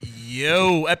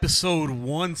Yo, episode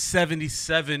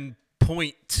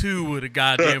 177.2 of the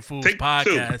Goddamn Fools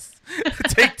podcast.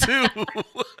 Take two.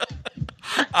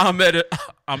 I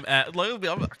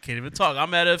can't even talk.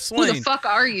 I'm at F Swain. Who the fuck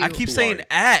are you? I keep saying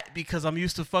at because I'm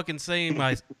used to fucking saying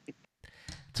my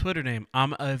Twitter name.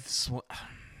 I'm F Swain.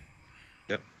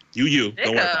 Yep. You.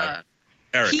 Don't worry about it.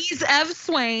 Eric. He's Ev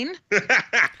Swain.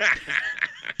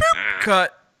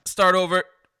 Cut. Start over.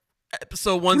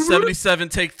 Episode 177,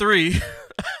 take 3.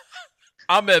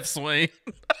 I'm Ev Swain.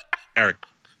 Eric.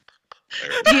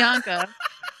 Bianca,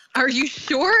 are you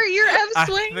sure you're Ev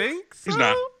Swain? I think so. He's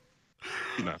not.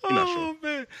 He's not sure.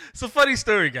 Man. So funny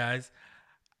story, guys.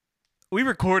 We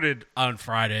recorded on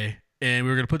Friday, and we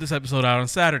were going to put this episode out on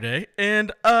Saturday,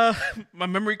 and my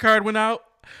memory card went out.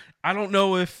 I don't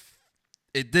know if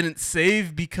it didn't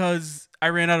save because I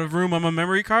ran out of room on my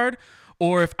memory card,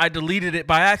 or if I deleted it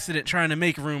by accident trying to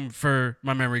make room for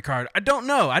my memory card. I don't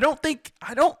know. I don't think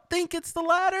it's the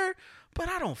latter, but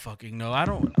I don't fucking know. I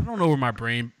don't know where my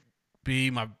brain be.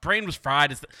 My brain was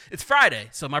fried. It's Friday,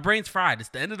 so my brain's fried. It's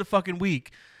the end of the fucking week.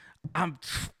 I'm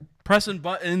pressing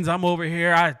buttons. I'm over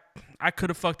here. I could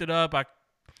have fucked it up.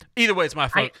 Either way, it's my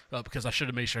fault because I should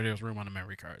have made sure there was room on the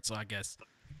memory card. So I guess.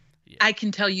 Yeah. I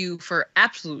can tell you for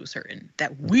absolute certain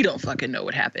that we don't fucking know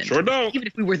what happened. Sure don't. Even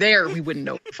if we were there, we wouldn't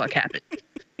know what the fuck happened.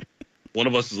 One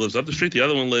of us lives up the street. The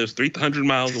other one lives 300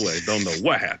 miles away. Don't know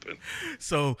what happened.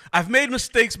 So I've made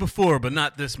mistakes before, but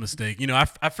not this mistake. You know,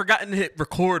 I've forgotten to hit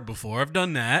record before. I've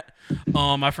done that.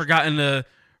 I've forgotten to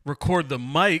record the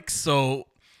mic, so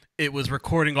it was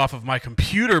recording off of my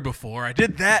computer before. I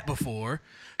did that before.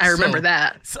 I remember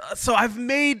that. So I've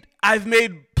made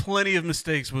plenty of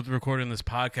mistakes with recording this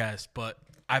podcast, but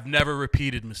I've never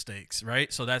repeated mistakes,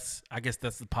 right? So I guess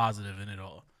that's the positive in it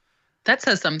all. That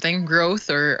says something. Growth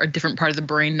or a different part of the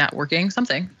brain not working.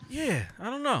 Something. Yeah,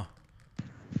 I don't know.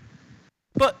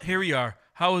 But here we are.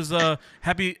 How was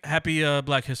happy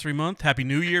Black History Month? Happy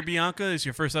New Year, Bianca. It's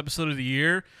your first episode of the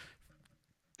year.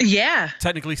 Yeah.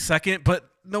 Technically second, but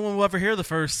no one will ever hear the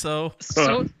first, so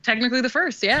Technically the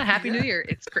first. Yeah. Happy New Year.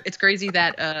 It's crazy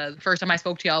that the first time I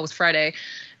spoke to y'all was Friday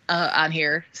on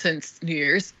here since New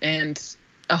Year's, and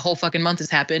a whole fucking month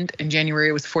has happened, and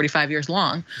January was 45 years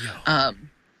long.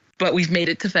 But we've made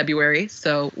it to February,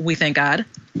 so we thank God,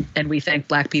 and we thank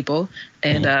Black people,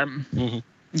 and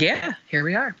yeah, here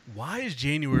we are. Why is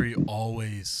January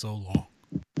always so long?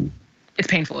 It's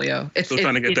painful, yo. Still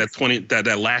trying to get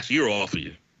that last year off of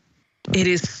you. It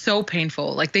is so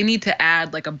painful. Like, they need to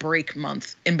add like a break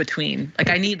month in between.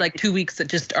 Like, I need like 2 weeks that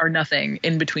just are nothing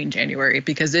in between January,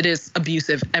 because it is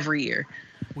abusive every year.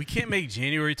 We can't make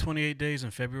January 28 days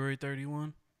and February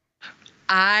 31?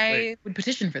 I would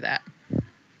petition for that.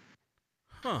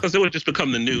 Because it would just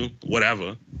become the new whatever.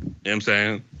 You know what I'm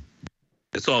saying?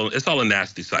 It's all a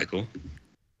nasty cycle.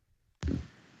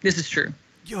 This is true.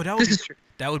 Yo,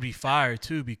 that would be fire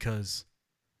too, because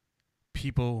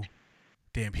people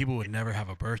would never have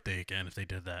a birthday again if they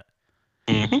did that.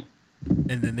 Mm-hmm.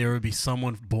 And then there would be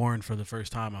someone born for the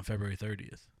first time on February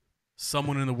 30th.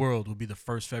 Someone in the world would be the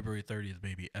first February 30th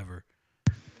baby ever.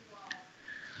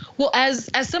 Well,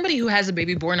 as somebody who has a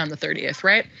baby born on the 30th,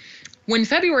 right? When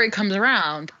February comes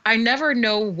around, I never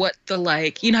know what the,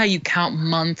 like, you know how you count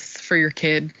months for your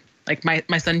kid? Like, my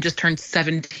son just turned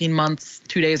 17 months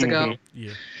 2 days ago.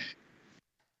 Yeah.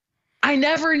 I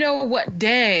never know what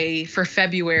day for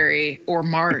February or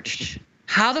March.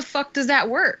 How the fuck does that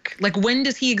work? Like, when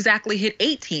does he exactly hit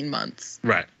 18 months?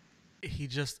 Right. He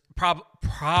just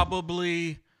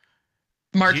probably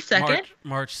March 2nd?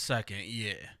 March 2nd,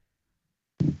 yeah.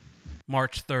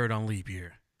 March 3rd on leap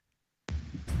year.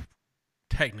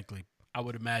 Technically, I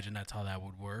would imagine that's how that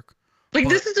would work. Like,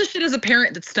 this is the shit as a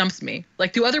parent that stumps me.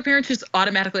 Like, do other parents just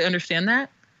automatically understand that?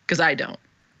 Because I don't.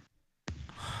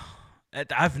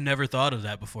 I've never thought of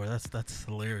that before. That's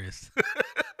hilarious.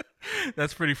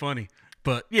 That's pretty funny.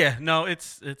 But yeah, no,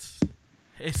 it's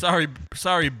hey, sorry,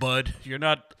 bud. You're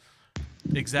not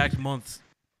exact months.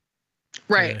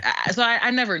 Right. Yeah. So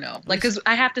I never know. Like, because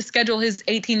I have to schedule his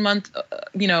 18-month,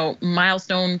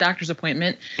 milestone doctor's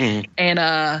appointment. Mm-hmm. And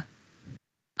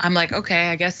I'm like, okay,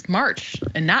 I guess March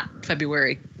and not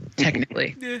February,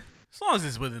 technically. Yeah. As long as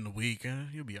it's within the week,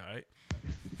 you'll be all right.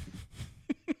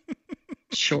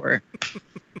 Sure.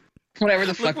 Whatever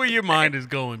the fuck. Look where your mind is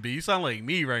going, B. You sound like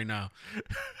me right now.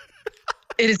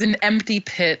 It is an empty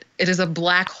pit. It is a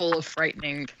black hole of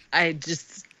frightening. I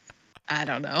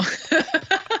don't know.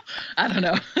 I don't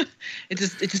know. It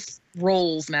just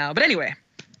rolls now. But anyway,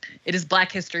 it is Black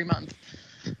History Month.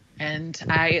 And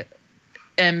I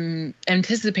am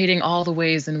anticipating all the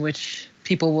ways in which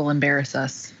people will embarrass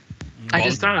us. I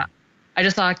just saw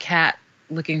a cat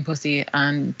licking pussy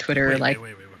on Twitter Wait.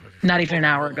 not even an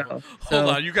hour ago. Hold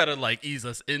on, you gotta like ease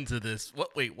us into this.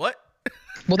 What? Wait, what?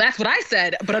 Well, that's what I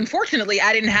said, but unfortunately,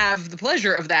 I didn't have the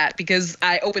pleasure of that because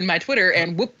I opened my Twitter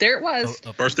and whoop, there it was.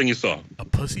 First thing you saw. A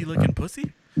pussy licking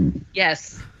pussy?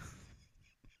 Yes.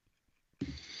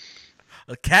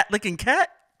 A cat licking cat?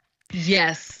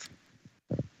 Yes.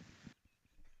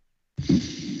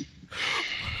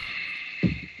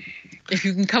 If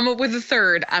you can come up with a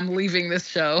third, I'm leaving this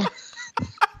show.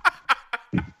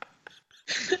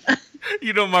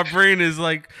 You know, my brain is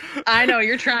like... I know,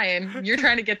 you're trying. You're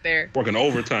trying to get there. Working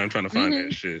overtime trying to find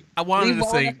that shit. I wanted to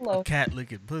say a cat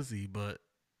licking pussy, but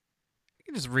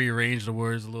you just rearrange the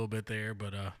words a little bit there,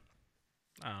 but I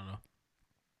don't know.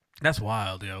 That's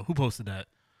wild, yo. Who posted that?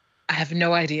 I have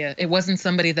no idea. It wasn't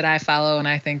somebody that I follow, and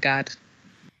I thank God.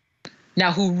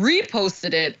 Now, who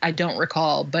reposted it, I don't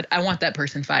recall, but I want that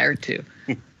person fired too.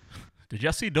 Did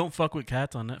y'all see Don't Fuck With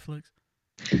Cats on Netflix?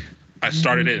 I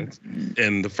started it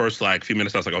in the first like few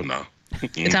minutes. I was like, oh no.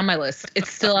 It's on my list.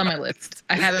 It's still on my list.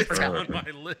 I haven't forgotten. It's on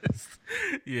my list.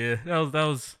 Yeah,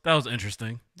 that was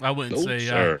interesting. I wouldn't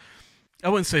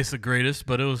say it's the greatest,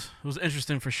 but it was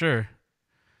interesting for sure.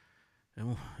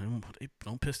 And they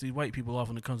don't piss these white people off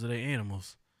when it comes to their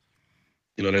animals.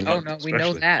 You know, oh no, we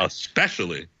know that.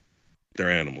 Especially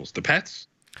their animals, the pets.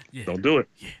 Yeah. Don't do it.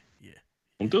 Yeah.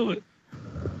 Don't do it.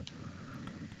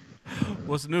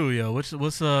 What's new, yo? What's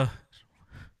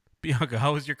Bianca?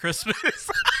 How was your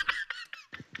Christmas?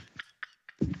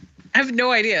 I have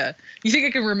no idea. You think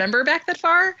I can remember back that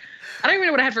far? I don't even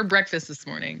know what I had for breakfast this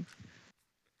morning.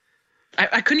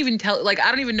 I couldn't even tell. Like,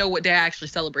 I don't even know what day I actually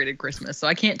celebrated Christmas, so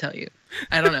I can't tell you.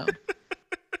 I don't know.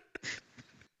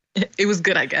 It was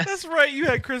good, I guess. That's right. You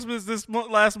had Christmas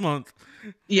last month.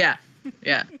 Yeah.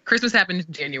 Christmas happened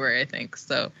in January, I think.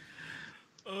 So,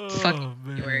 fuck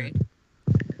January.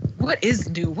 What is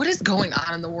new? What is going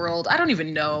on in the world? I don't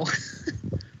even know.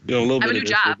 You know, a little I have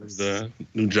bit a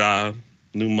new job,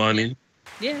 new money.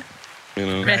 Yeah. You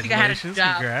know. I think I had a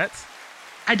job. Congrats.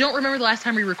 I don't remember the last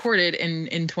time we recorded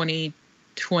in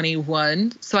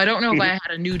 2021, so I don't know if I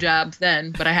had a new job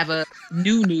then, but I have a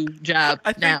new job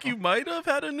I now. think you might have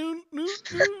had a new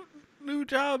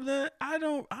job then. I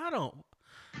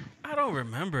don't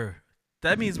remember.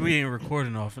 That means we ain't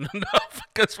recording often enough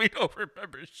because we don't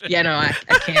remember shit. Yeah, no, I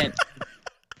can't.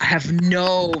 I have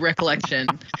no recollection.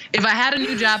 If I had a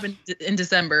new job in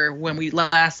December when we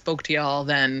last spoke to y'all,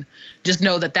 then just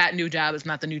know that new job is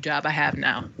not the new job I have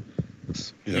now.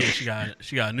 Yeah, she got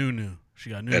a new.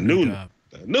 She got a new job.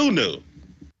 New.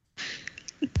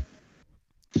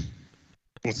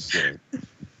 What's the name?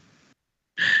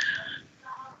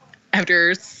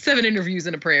 After 7 interviews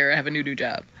and a prayer, I have a new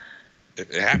job.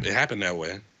 It happened that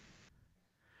way.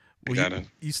 Well,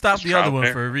 you stopped the other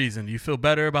one for a reason. Do you feel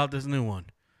better about this new one?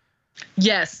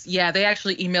 Yes. Yeah. They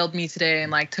actually emailed me today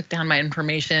and took down my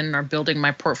information, are building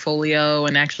my portfolio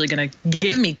and actually going to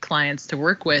give me clients to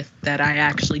work with that I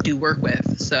actually do work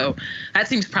with. So that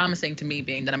seems promising to me,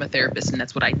 being that I'm a therapist and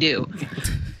that's what I do.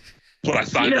 That's what I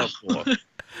signed up for.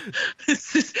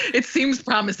 It seems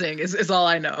promising is all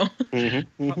I know.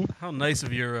 Mm-hmm. How nice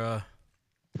of your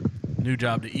new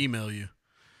job to email you.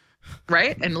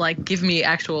 Right? And give me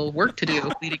actual work to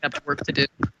do, leading up to work to do.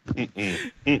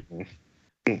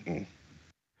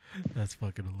 That's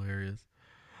fucking hilarious.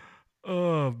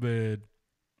 Oh, man.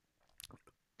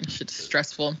 Shit's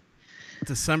stressful.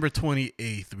 December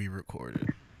 28th we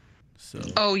recorded. So.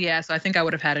 Oh, yeah. So I think I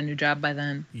would have had a new job by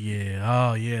then. Yeah.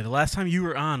 Oh, yeah. The last time you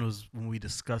were on was when we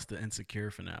discussed the Insecure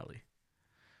finale.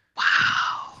 Wow.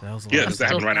 That was that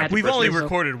happened right after We've Christmas. only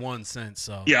recorded one since,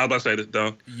 so. Yeah, I was about to say that,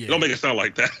 though. Yeah. Don't make it sound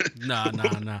like that. Nah.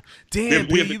 Damn,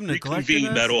 we you neglected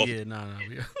us? that off. Yeah, nah.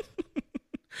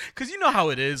 Because you know how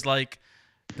it is,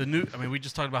 we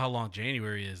just talked about how long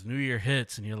January is. New Year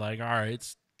hits, and you're like, all right,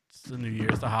 it's the New Year,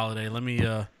 it's the holiday. Let me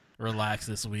relax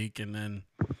this week, and then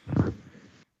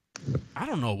I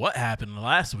don't know what happened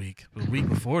last week, but the week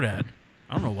before that,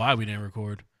 I don't know why we didn't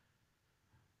record.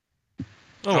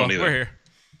 Oh, well, we're here.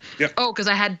 Yep. Oh, because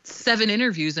I had 7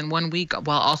 interviews in 1 week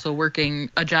while also working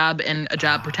a job and a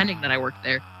job pretending that I worked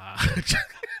there.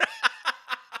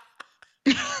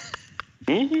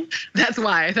 Mm-hmm. That's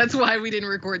why we didn't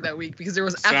record that week, because there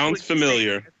was sounds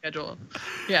familiar schedule.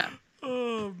 Yeah.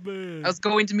 Oh man. I was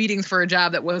going to meetings for a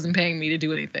job that wasn't paying me to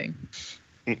do anything.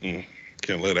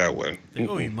 Can't let that way. They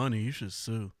owe you money. You should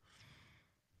sue.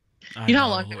 You know how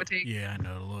long it would take? Yeah, I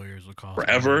know. The lawyers would cost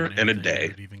forever and a day.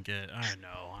 Would even get. I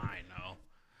know.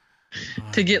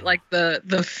 To get the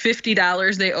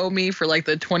 $50 they owe me for the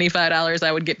 $25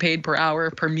 I would get paid per hour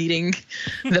per meeting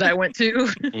that I went to.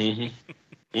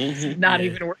 Mm-hmm. Not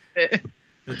even worth it.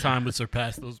 The time would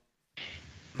surpass those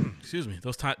Excuse me.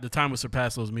 The time would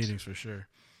surpass those meetings for sure.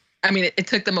 I mean, it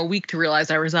took them a week to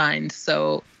realize I resigned.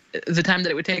 So the time that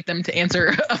it would take them to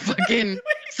answer a fucking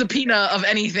subpoena of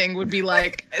anything would be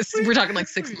like, we're talking like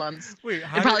 6 months. Wait,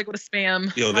 They probably go to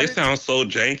spam. Yo, they sound so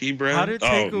janky, bro. How did it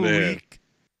take a week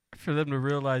for them to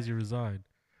realize you resigned?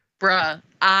 Bruh,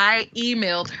 I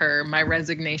emailed her my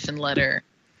resignation letter.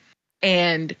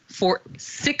 And for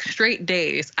 6 straight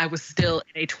days, I was still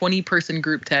in a 20-person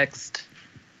group text.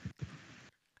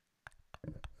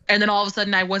 And then all of a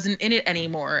sudden, I wasn't in it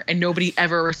anymore. And nobody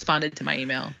ever responded to my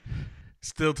email.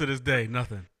 Still to this day,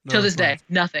 nothing. No Till this day, response.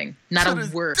 nothing. Not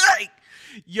a word.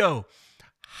 Yo,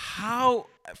 how?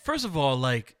 First of all,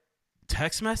 like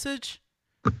text message,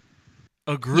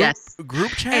 a group, Yes. a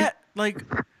group chat,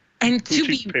 And Who to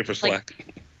be cheats pay for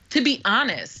Slack? to be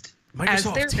honest, as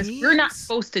Microsoft therapists, Teams? we're not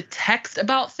supposed to text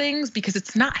about things because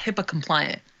it's not HIPAA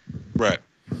compliant. Right.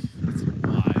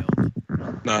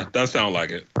 Wild. Nah, doesn't sound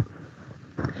like it.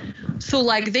 So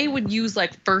like they would use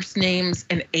like first names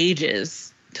and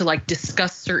ages to like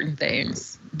discuss certain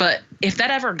things. But if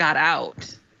that ever got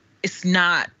out, it's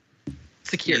not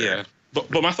secure. Yeah.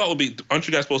 But my thought would be, aren't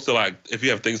you guys supposed to, like, if you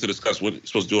have things to discuss, what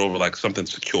supposed to do it over like something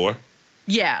secure?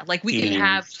 Yeah, like we Teams, can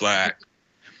have Slack.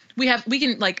 we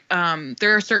can like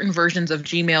there are certain versions of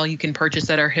Gmail you can purchase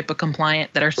that are HIPAA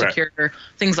compliant, that are secure,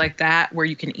 things like that, where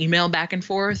you can email back and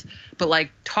forth. But like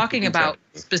talking about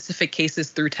specific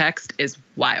cases through text is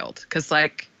wild, because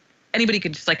like anybody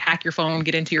could just like hack your phone,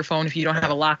 get into your phone if you don't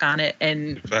have a lock on it,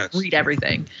 and Facts. read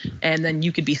everything, and then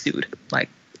you could be sued. Like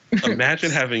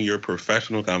Imagine having your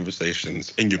professional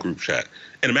conversations in your group chat,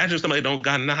 and imagine somebody don't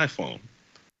got an iPhone.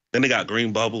 Then they got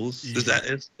green bubbles. Yeah. Is that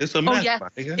it's a mess? oh yeah, my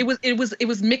nigga. it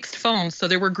was mixed phones, so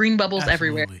there were green bubbles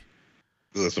everywhere. Absolutely.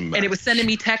 It's a mess. And it was sending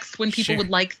me texts when people Sharon- would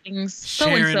like things. So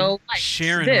and so like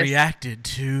Sharon this. reacted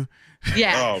to.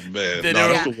 Yeah. Oh man, Then no,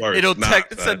 it'll, that's the worst. it'll Nah,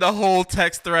 send the whole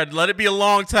text thread. Let it be a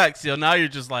long text. Yo, now you're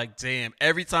just like, damn.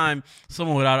 Every time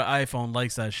someone without an iPhone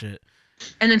likes that shit.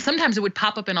 And then sometimes it would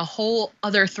pop up in a whole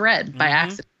other thread by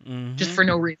accident, just for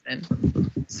no reason.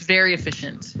 It's very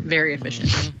efficient. Very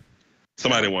efficient.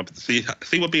 Somebody didn't want to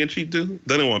see what being cheap do.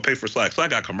 They didn't want to pay for Slack.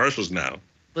 Slack got commercials now.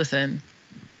 Listen,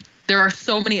 there are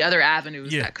so many other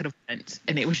avenues Yeah. that could have went,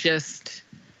 and it was just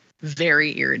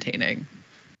very irritating.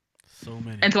 So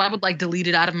many. And so I would like delete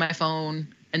it out of my phone,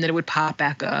 and then it would pop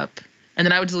back up, and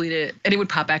then I would delete it, and it would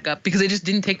pop back up because it just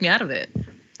didn't take me out of it.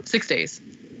 6 days.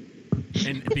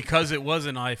 And because it was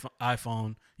an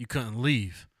iPhone, you couldn't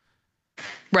leave.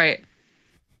 Right.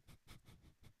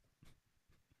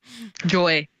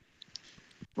 Joy.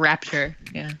 Rapture.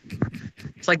 Yeah.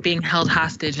 It's like being held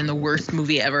hostage in the worst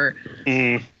movie ever.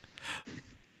 Mm.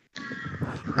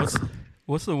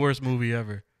 What's the worst movie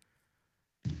ever?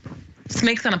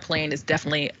 Snakes on a Plane is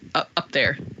definitely up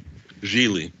there.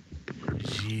 Geely.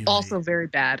 Geely. Also very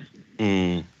bad.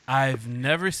 Mm. I've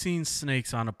never seen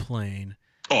Snakes on a Plane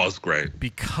Oh, it's great.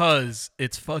 because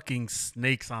it's fucking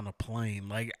snakes on a plane.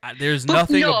 Like, there's But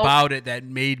nothing no. about it that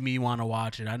made me want to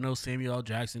watch it. I know Samuel L.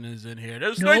 Jackson is in here.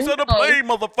 There's No, snakes on a no. plane,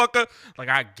 motherfucker. Like,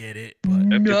 I get it, but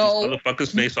That No. This motherfucking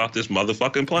snakes off this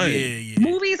motherfucking yeah, plane. yeah.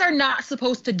 Movies are not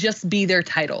supposed to just be their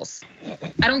titles.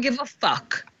 I don't give a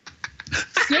fuck.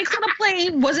 Snakes on a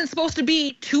Plane wasn't supposed to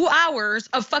be 2 hours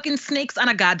of fucking snakes on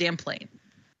a goddamn plane.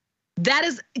 That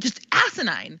is just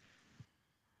asinine.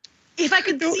 If I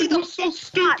could see It the was so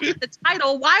plot in stupid. the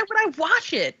title, why would I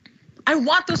watch it? I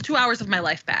want those 2 hours of my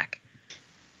life back.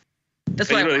 That's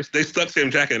And, what I you know, want. they stuck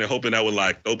Sam Jack in it, hoping that would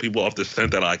like throw people off the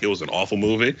scent that like it was an awful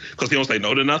movie because he don't say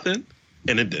no to nothing,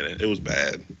 and it didn't. It was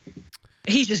bad.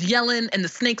 He's just yelling, and the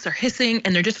snakes are hissing,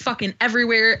 and they're just fucking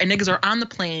everywhere, and niggas are on the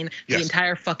plane the Yes.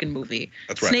 entire fucking movie.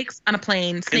 That's right. Snakes on a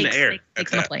plane, snakes, air, snakes, at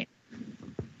snakes on a that. plane.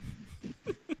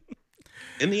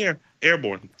 In the air,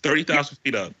 airborne, 30,000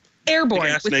 feet up. Airborne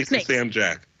Big-ass with snakes snakes. and Sam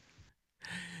Jack.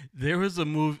 There was a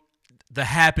movie. The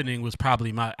Happening was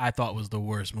probably I thought was the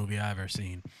worst movie I ever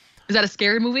seen. Is that a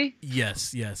scary movie?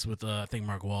 Yes, with I think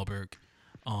Mark Wahlberg.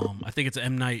 I think it's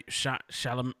M. Night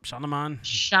Shyamalan.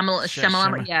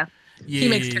 Shyamalan, yeah. He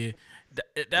makes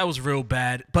That was real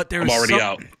bad. But there I'm was already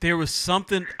out. There was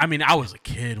something. I mean, I was a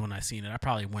kid when I seen it. I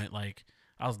probably went like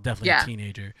I was definitely Yeah. a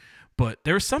teenager. But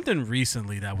there was something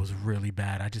recently that was really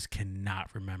bad. I just cannot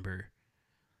remember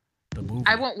the movie.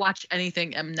 I won't watch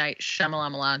anything M. Night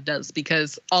Shyamalan does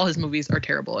because all his movies are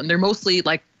terrible, and they're mostly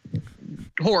like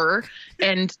horror.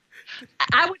 And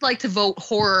I would like to vote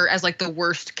horror as like the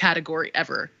worst category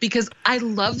ever because I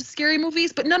love scary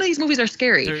movies, but none of these movies are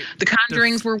scary. The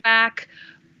Conjurings were whack.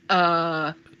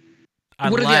 I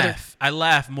what are the other- laugh. I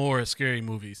laugh more at scary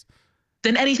movies.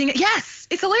 Than anything. Yes,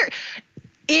 it's hilarious.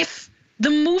 If the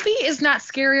movie is not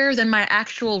scarier than my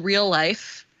actual real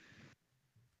life,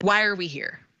 Why are we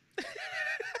here?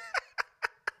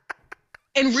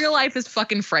 And real life is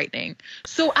fucking frightening.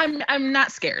 So I'm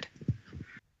not scared.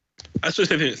 That's just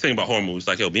the thing about horror movies.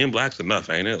 Like, yo, being black's enough,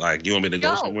 ain't it? Like, you want me to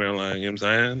go No. somewhere, like, you know what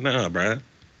I'm saying? Nah, bruh.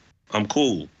 I'm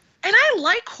cool. And I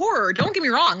like horror. Don't get me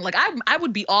wrong. Like I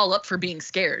would be all up for being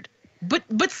scared.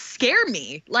 But scare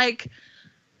me. Like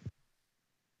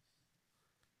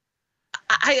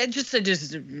I just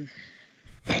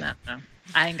no.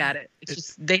 I ain't got it. It's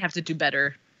just they have to do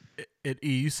better.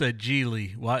 You said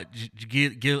Geely. What?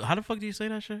 How the fuck do you say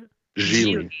that shit?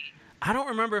 Geely. I don't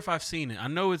remember if I've seen it. I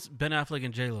know it's Ben Affleck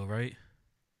and J-Lo, right?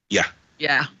 Yeah.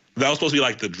 Yeah. That was supposed to be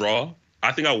like the draw.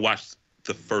 I think I watched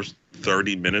the first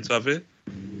 30 minutes of it.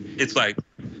 It's like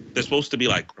they're supposed to be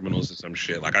like criminals or some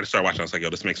shit. Like I just started watching. I was like, yo,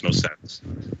 this makes no sense.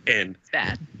 And It's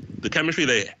bad. the chemistry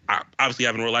they obviously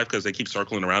have in real life because they keep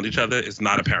circling around each other is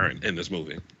not apparent in this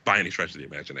movie by any stretch of the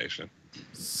imagination.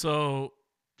 So,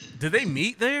 did they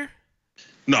meet there?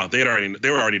 No, they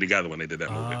were already together when they did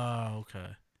that movie. Oh, okay.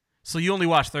 So you only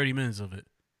watched 30 minutes of it.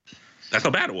 That's how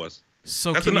bad it was.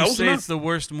 So That's can you enough. say it's the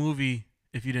worst movie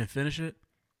if you didn't finish it?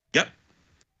 Yep.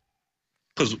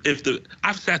 Because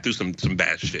I've sat through some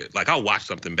bad shit. Like I'll watch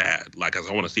something bad, like I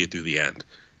want to see it through the end.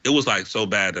 It was like so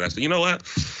bad that I said, you know what?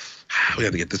 We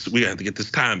have to get this. We have to get this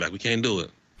time back. We can't do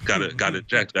it. Got to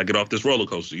eject. Got to get off this roller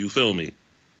coaster. You feel me?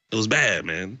 It was bad,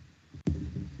 man.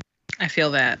 I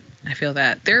feel that.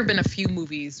 There have been a few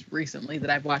movies recently that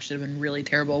I've watched that have been really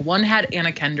terrible. One had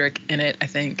Anna Kendrick in it, I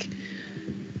think.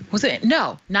 Was it?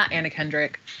 No, not Anna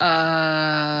Kendrick.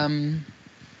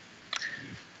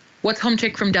 What's Home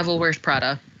Chick from Devil Wears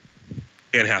Prada?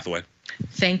 Anne Hathaway.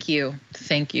 Thank you.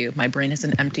 My brain is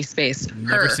an empty space.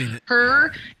 Never seen it.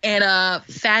 Her and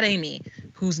Fat Amy,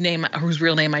 whose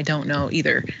real name I don't know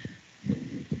either. I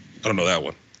don't know that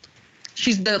one.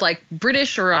 She's the like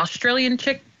British or Australian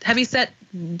chick, heavyset,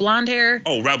 blonde hair.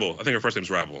 Oh, Rebel. I think her first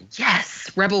name's Rebel. Yes,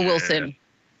 Rebel Wilson.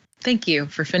 Thank you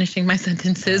for finishing my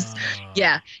sentences.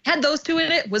 Yeah, had those two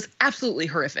in it, was absolutely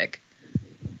horrific.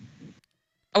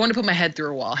 I want to put my head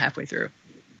through a wall halfway through.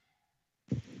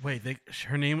 Wait,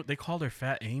 her name? They called her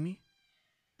Fat Amy?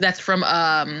 That's from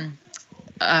God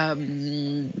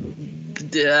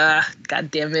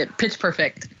damn it, Pitch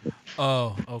Perfect.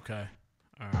 Oh, okay.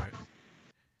 All right.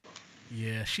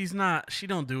 Yeah, she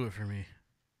don't do it for me.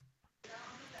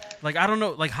 Like, I don't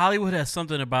know. Like, Hollywood has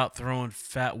something about throwing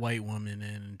fat white women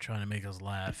in and trying to make us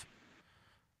laugh.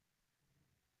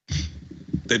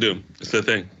 They do. It's their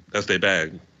thing. That's their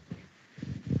bag.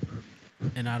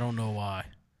 And I don't know why.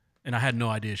 And I had no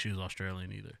idea she was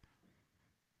Australian either.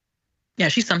 Yeah,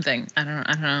 she's something. I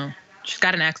don't know. She's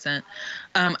got an accent.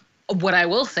 What I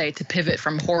will say, to pivot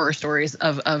from horror stories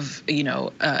of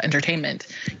entertainment,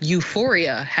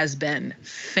 Euphoria has been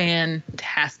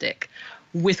fantastic,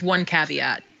 with one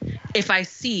caveat. If I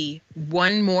see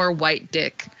one more white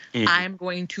dick, I'm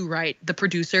going to write the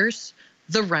producers,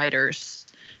 the writers,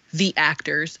 the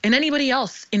actors, and anybody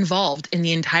else involved in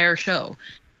the entire show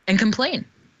and complain.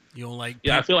 You don't like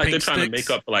I feel like they're trying sticks? to make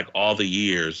up for like all the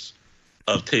years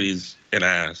of titties and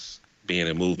ass being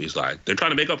in movies. Like they're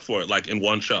trying to make up for it like in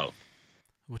one show.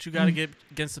 What you got to get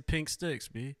against the pink sticks,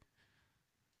 B?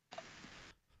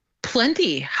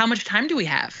 Plenty. How much time do we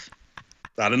have?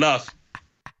 Not enough.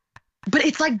 But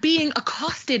it's like being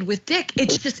accosted with dick.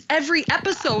 It's just every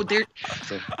episode.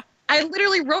 I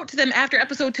literally wrote to them after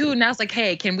episode 2, and I was like,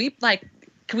 "Hey, can we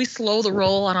slow the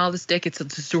roll on all this dick? It's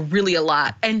just really a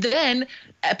lot." And then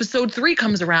episode 3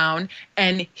 comes around,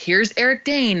 and here's Eric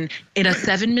Dane in a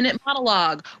 7-minute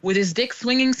monologue with his dick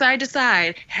swinging side to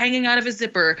side, hanging out of his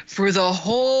zipper for the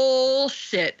whole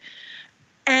shit.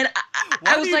 And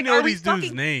I was like, "Are we these dudes'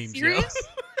 fucking names, serious?"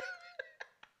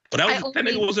 But that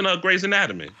nigga was in Grey's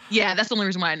Anatomy. Yeah, that's the only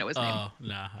reason why I know his name. Oh,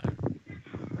 nah.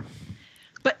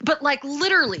 But like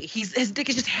literally, his dick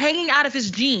is just hanging out of his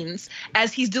jeans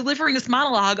as he's delivering this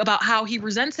monologue about how he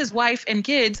resents his wife and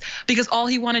kids because all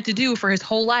he wanted to do for his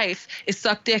whole life is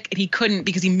suck dick, and he couldn't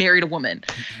because he married a woman.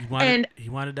 He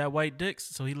wanted that white dick,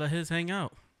 so he let his hang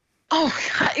out. Oh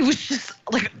God, it was just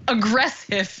like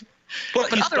aggressive.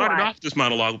 But he started off this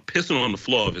monologue pissing on the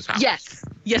floor of his house. Yes,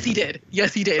 he did.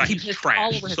 Like he he's pissed trashed.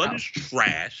 all over his Son house. is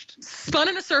trashed. Spun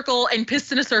in a circle and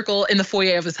pissed in a circle in the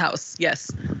foyer of his house.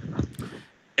 Yes.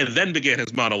 And then began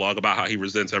his monologue about how he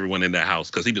resents everyone in that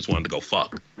house because he just wanted to go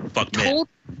fuck men.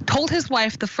 Told his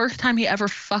wife the first time he ever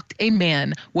fucked a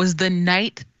man was the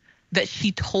night that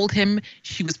she told him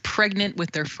she was pregnant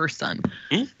with their first son.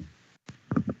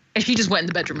 And she just went in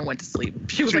the bedroom and went to sleep.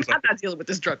 She was like, "I'm not dealing with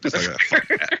this drug."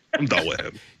 I'm done with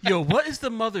him. Yo, what is the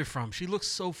mother from? She looks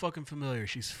so fucking familiar.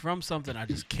 She's from something I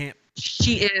just can't.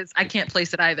 She is. I can't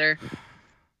place it either.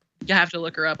 You have to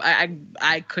look her up.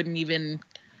 I couldn't even.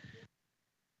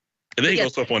 And then he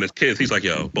goes up on his kids. He's like,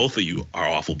 "Yo, both of you are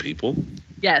awful people.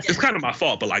 Yes. It's kind of my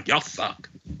fault, but like y'all suck."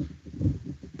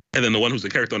 And then the one who's the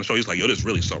character on the show, he's like, "Yo, there's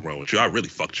really something wrong with you. I really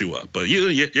fucked you up, but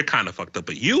you're kind of fucked up.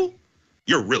 But you're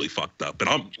really fucked up.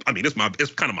 And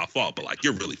it's kind of my fault, but like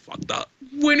you're really fucked up."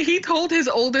 When he told his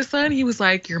oldest son, he was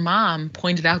like, "Your mom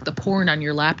pointed out the porn on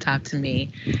your laptop to me,"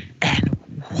 and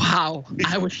wow,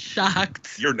 I was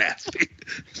shocked. You're nasty.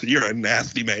 You're a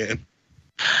nasty man.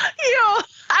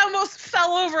 I almost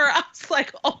fell over. I was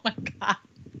like, "Oh my god,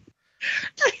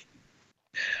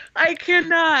 I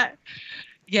cannot."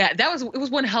 Yeah, it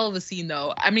was one hell of a scene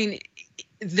though. I mean,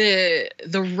 the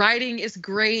writing is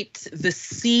great. The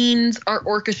scenes are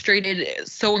orchestrated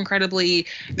so incredibly.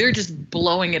 They're just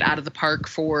blowing it out of the park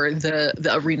for the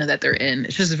arena that they're in.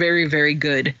 It's just very, very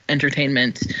good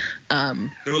entertainment. They're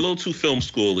a little too film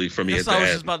schooly for me. That's what I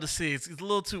was just about to say. It's a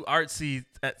little too artsy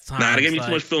at times. Nah, they gave me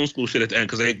too much film school shit at the end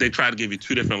because they tried to give you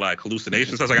two different like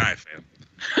hallucinations. I was like, all right, fam.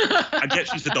 I get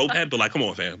she's the dope head, but like, come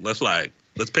on, fam. Let's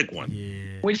pick one.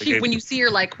 Yeah. When you see her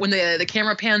like when the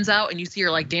camera pans out and you see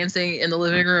her like dancing in the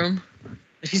living room,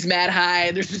 she's mad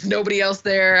high. There's just nobody else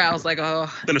there. I was like,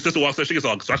 oh. Then her sister walks in, she gets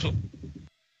all special.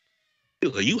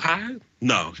 Are you high?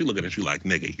 No, she's looking at you like,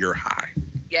 nigga, you're high.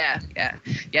 Yeah.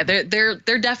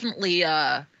 They're definitely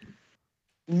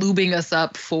lubing us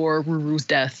up for Ruru's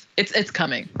death. It's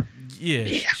coming. Yeah.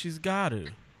 She's got to,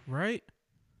 right?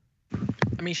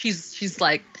 I mean, she's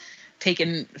like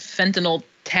taking fentanyl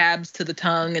tabs to the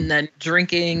tongue and then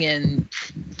drinking and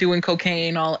doing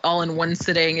cocaine all in one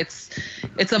sitting. It's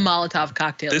a Molotov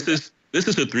cocktail. This is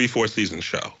a 3-4 season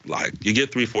show. Like you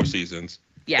get 3-4 seasons.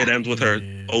 Yeah. It ends with her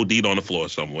OD'd on the floor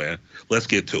somewhere. Let's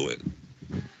get to it.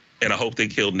 And I hope they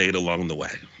killed Nate along the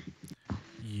way.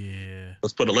 Yeah.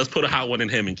 Let's put a hot one in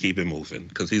him and keep it moving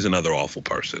because he's another awful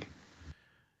person.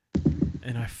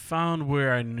 And I found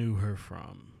where I knew her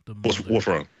from. What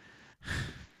from?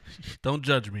 Don't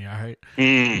judge me, all right?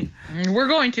 We're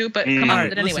going to, but come on All with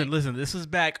right, it anyway. listen. This is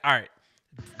back. All right.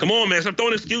 Come on, man. Stop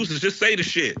throwing excuses. Just say the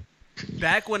shit.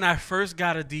 Back when I first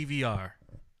got a DVR,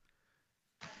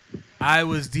 I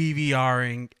was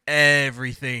DVRing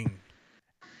everything.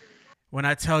 When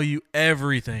I tell you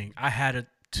everything, I had a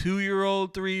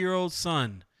 2-year-old, 3-year-old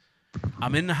son.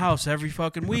 I'm in the house every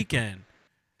fucking weekend.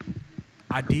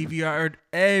 I DVR'd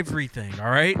everything, all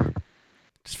right?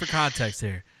 Just for context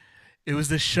here. It was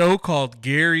this show called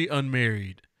Gary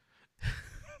Unmarried.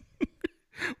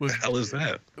 What the hell is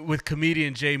that? With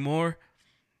comedian Jay Moore.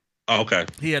 Oh, okay.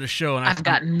 He had a show, and I've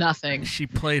got nothing. She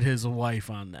played his wife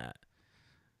on that.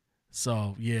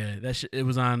 So yeah, it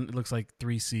was on. It looks like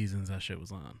 3 seasons. That shit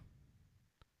was on.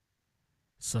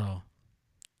 So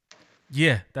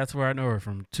yeah, that's where I know her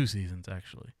from. 2 seasons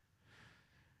actually.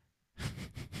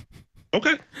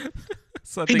 Okay.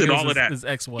 So I He think did it was all of that. His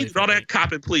ex-wife. He did all that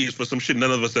cop and please for some shit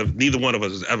neither one of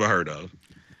us has ever heard of.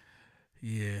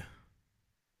 Yeah.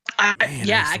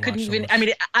 I couldn't even. I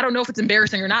mean, I don't know if it's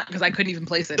embarrassing or not because I couldn't even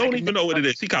place it. Don't even know what it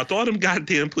is. He copped all them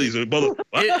goddamn please. It was a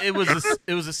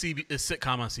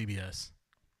sitcom on CBS.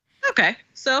 Okay,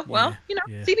 so well,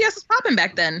 CBS was popping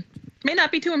back then. May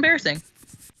not be too embarrassing.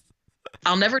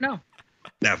 I'll never know.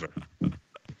 Never.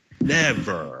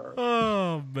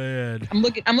 Oh man. I'm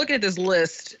looking at this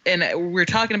list, and we're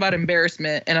talking about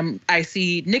embarrassment, and I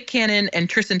see Nick Cannon and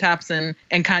Tristan Thompson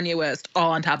and Kanye West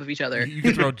all on top of each other. You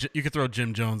could throw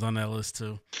Jim Jones on that list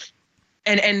too.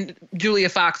 And Julia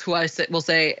Fox, who will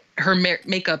say her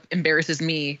makeup embarrasses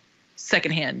me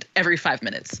secondhand every 5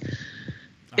 minutes.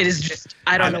 It is just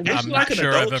I don't know. I'm not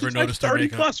sure I've ever noticed her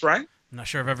makeup. Plus, right? I'm not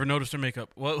sure I've ever noticed her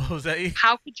makeup. What was that?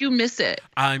 How could you miss it?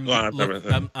 I'm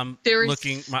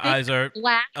looking. My eyes are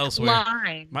black elsewhere.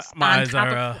 Lines my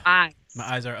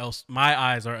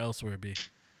eyes are elsewhere. B.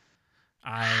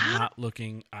 I'm not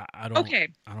looking. I don't. Okay.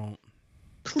 I don't.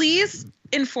 Please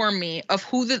inform me of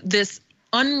who this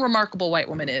unremarkable white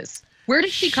woman is. Where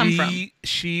did she come from?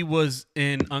 She was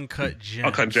in Uncut Gems.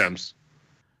 Uncut Gems.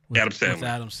 Adam Sandler. With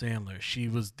Adam Sandler. She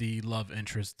was the love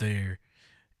interest there,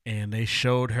 and they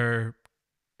showed her.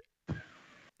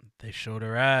 They showed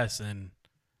her ass, and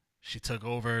she took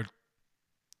over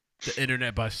the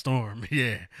internet by storm.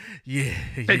 Yeah.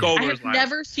 Take over. I have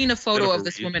never seen a photo of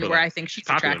this woman where I think she's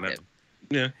attractive.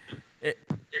 Yeah.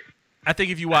 I think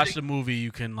if you watch the movie,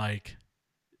 you can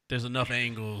there's enough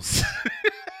angles.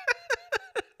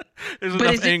 There's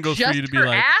enough angles for you to be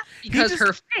like, ass? Because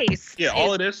her face. Yeah,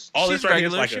 all of this right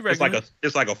regular, here is like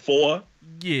a 4.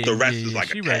 Yeah. The rest is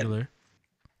like a 10. Regular.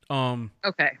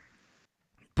 Okay.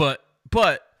 But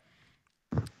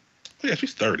yeah,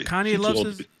 she's 30. Kanye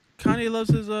loves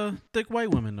his thick white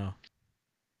women though.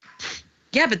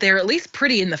 Yeah, but they're at least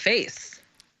pretty in the face.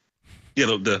 Yeah,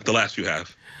 the last few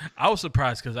have. I was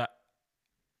surprised because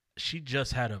she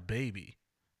just had a baby.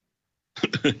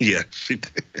 Yeah, she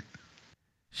did.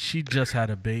 She just had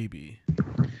a baby.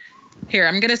 Here,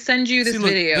 I'm gonna send you this See,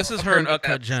 look, video. this is of her in makeup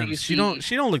Uncut so you Gems. see.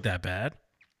 She don't look that bad.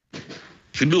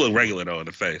 She do look regular though in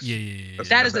the face. Yeah.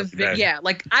 That is yeah.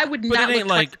 Like I would But not. it ain't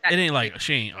look like that it ain't like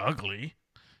she ain't ugly.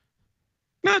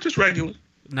 No, just regular.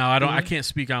 No, I don't. I can't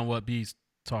speak on what B's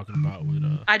talking about with.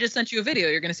 I just sent you a video.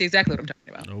 You're gonna see exactly what I'm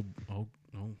talking about.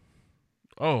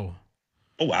 Oh.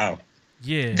 Oh wow.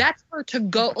 Yeah. That's her to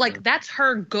go. Like that's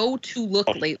her go-to look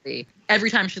lately. Every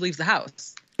time she leaves the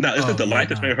house. Now, is it the light yeah,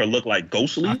 that's making her look like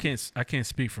ghostly? I can't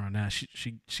speak for her now.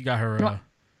 She got her No.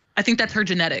 I think that's her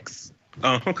genetics.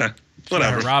 Oh, okay. she got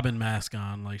Whatever. her Robin mask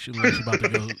on. Like she looks like she's about to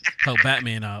go help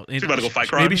Batman out. She's about to go fight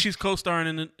crime? Maybe she's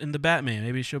co-starring in the Batman.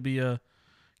 Maybe she'll be a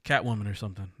Catwoman or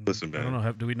something. Listen, man. I don't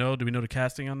know. Do we know the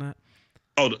casting on that?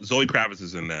 Oh, Zoe Kravitz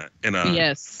is in that. And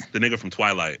Yes. the nigga from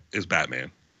Twilight is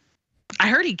Batman. I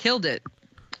heard he killed it.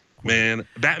 Man,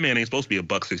 Batman ain't supposed to be a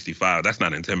 $1.65. That's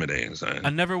not intimidating, son.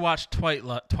 I never watched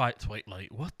Twilight.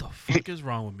 What the fuck is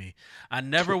wrong with me? I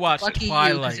never watched Lucky you, 'cause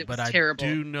Twilight, it but was I terrible.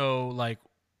 do know like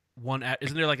one.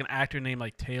 Isn't there like an actor named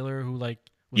like Taylor who like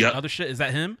was Yep. in other shit? Is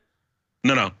that him?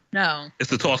 No. No. It's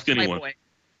the tall, skinny one. Playboy.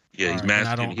 Yeah, he's Alright, mad then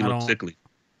I skinny. don't- He I looks don't- sickly.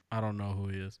 I don't know who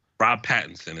he is. Rob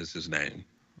Pattinson is his name.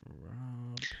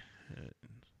 Rob Pitt.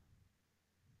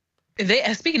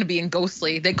 They speaking of being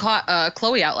ghostly, they caught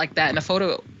Chloe out like that in a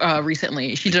photo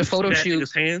recently. She did a photo See that shoot.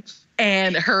 nigga's hands?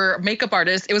 And her makeup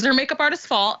artist, it was her makeup artist's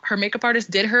fault. Her makeup artist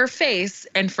did her face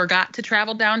and forgot to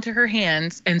travel down to her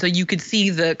hands. And so you could see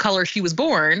the color she was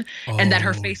born and that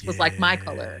her face was like my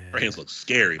color. Her hands look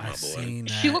scary, my I boy. seen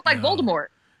that, She looked like yo. Voldemort.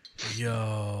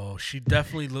 Yo, she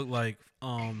definitely looked like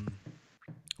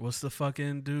what's the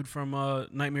fucking dude from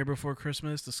Nightmare Before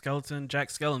Christmas? The skeleton, Jack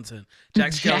Skellington.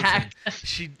 Jack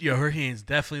Skellington. Her hands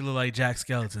definitely look like Jack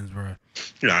Skellington's, bro.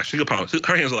 Yeah, she could palm.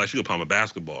 Her hands look like she could palm a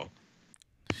basketball.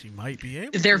 She might be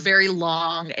able. They're to. very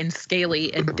long and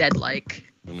scaly and dead-like.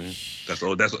 I mean, that's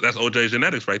OJ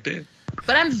genetics right there.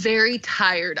 But I'm very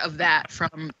tired of that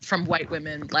from white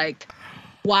women. Like,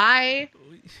 why?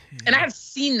 And I have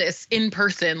seen this in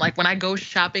person. Like when I go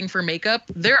shopping for makeup,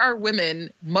 there are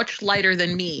women much lighter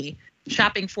than me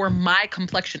shopping for my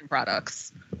complexion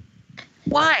products.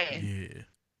 Why? Yeah.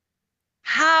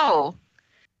 How?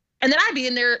 And then I'd be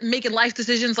in there making life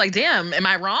decisions like, damn, am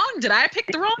I wrong? Did I pick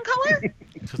the wrong color?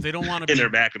 Because they don't want to In be. their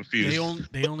back confused.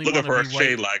 They only Looking want for to a be white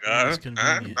shade like, when it's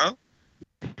convenient.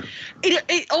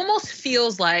 It almost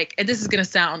feels like, and this is going to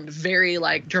sound very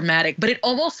like dramatic, but it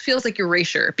almost feels like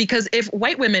erasure. Because if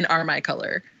white women are my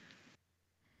color,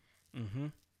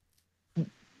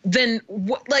 then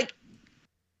what, like,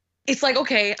 it's like,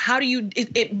 okay, how do you,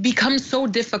 it becomes so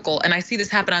difficult. And I see this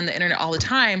happen on the internet all the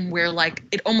time where like,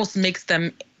 it almost makes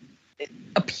them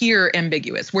appear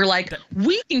ambiguous. We're like,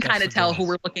 we can kind of tell who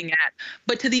we're looking at,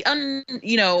 but to the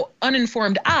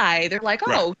uninformed eye, they're like,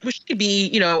 oh, well, she could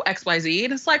be, X, Y, Z.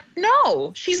 And it's like,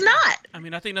 no, she's not. I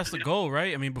mean, I think that's the goal,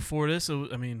 right? I mean, before this, I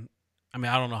don't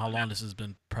know how long this has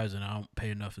been present. I don't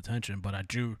pay enough attention, but I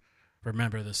do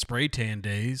remember the spray tan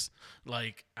days.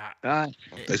 Like, they're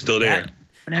still there.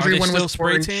 When are they everyone still was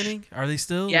spray orange. tanning? Are they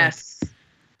still? Yes.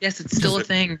 Yes, it's still a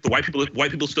thing. The white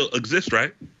people still exist,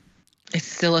 right? It's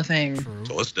still a thing. True.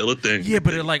 So it's still a thing. Yeah,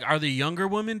 but are the younger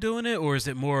women doing it, or is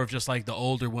it more of just like the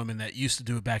older women that used to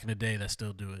do it back in the day that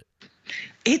still do it?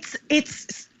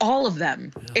 It's all of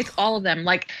them. It's all of them.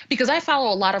 Like, because I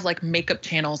follow a lot of like makeup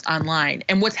channels online,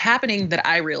 and what's happening that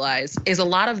I realize is a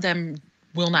lot of them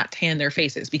will not tan their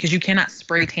faces because you cannot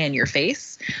spray tan your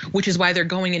face, which is why they're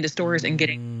going into stores and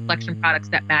getting complexion products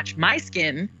that match my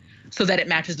skin so that it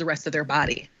matches the rest of their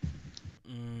body.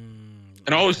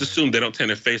 And I always assume they don't tan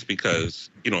their face because,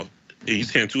 you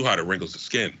tan too hard, it wrinkles the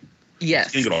skin. Yes.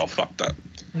 Skin get all fucked up.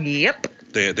 Yep.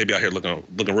 They be out here looking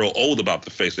real old about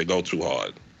the face. They go too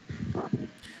hard.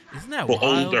 Isn't that Well,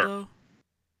 wild older. though?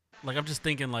 Like, I'm just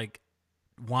thinking like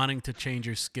wanting to change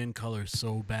your skin color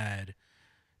so bad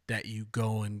that you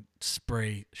go and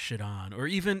spray shit on, or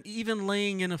even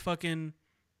laying in a fucking.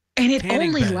 And it tanning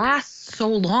only bed. lasts so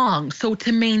long. So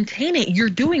to maintain it, you're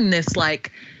doing this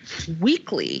like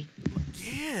weekly.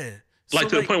 Yeah. Like So,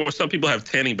 to the point where some people have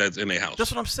tanning beds in their house.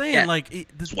 That's what I'm saying. Yeah. Like,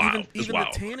 It's wild. It's even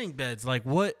wild. the tanning beds. Like,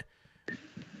 what?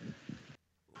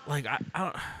 Like,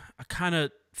 I kind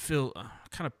of feel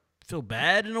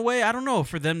bad in a way. I don't know,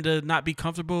 for them to not be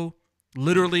comfortable,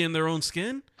 literally in their own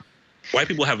skin. White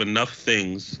people have enough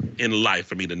things in life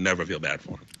for me to never feel bad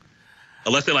for them.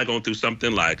 Unless they're like going through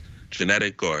something like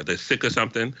genetic or they're sick or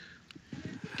something.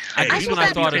 I guess when I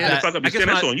thought of that,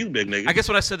 that's on you, big nigga. I guess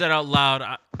when I said that out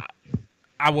loud,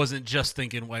 I wasn't just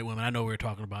thinking white women. I know we were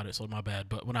talking about it, so my bad.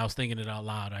 But when I was thinking it out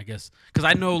loud, I guess because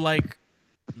I know like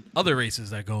other races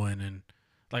that go in and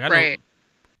like I know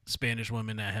Spanish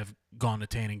women that have gone to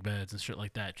tanning beds and shit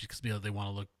like that just because they want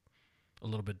to look a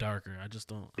little bit darker. I just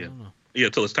don't. I don't know. Yeah,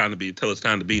 till it's time to be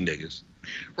niggas.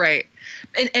 Right,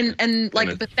 and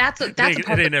like, but that's a part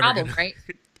of the problem, right?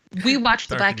 We watch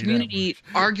the black community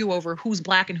argue over who's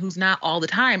black and who's not all the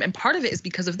time. And part of it is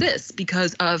because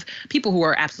of people who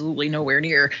are absolutely nowhere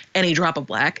near any drop of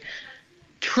black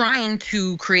trying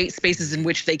to create spaces in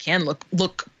which they can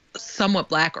look somewhat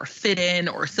black or fit in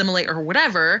or assimilate or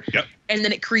whatever. Yep. And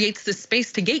then it creates this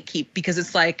space to gatekeep because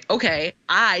it's like, okay,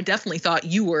 I definitely thought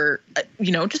you were,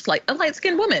 just like a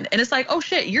light-skinned woman. And it's like, oh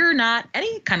shit, you're not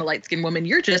any kind of light-skinned woman.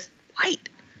 You're just white.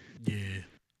 Yeah.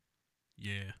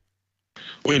 Yeah.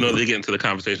 Well, they get into the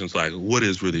conversations like, what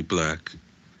is really black?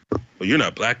 Well, you're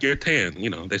not black, you're tan.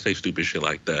 They say stupid shit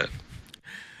like that.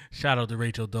 Shout out to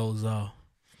Rachel Dolezal.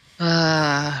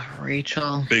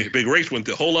 Rachel. Big Rach went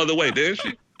the whole other way, didn't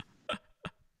she?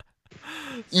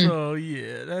 So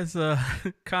yeah, that's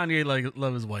Kanye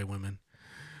love his white women.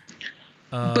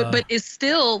 But it's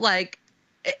still like,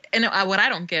 and what I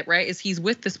don't get, right, is he's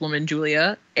with this woman,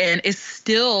 Julia, and is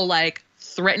still like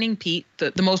threatening Pete.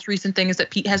 The most recent thing is that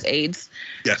Pete has AIDS.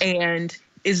 Yes. And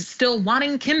is still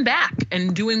wanting Kim back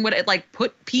and doing what it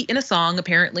put Pete in a song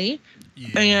apparently.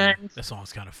 Yeah, and that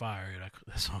song's kind of fire.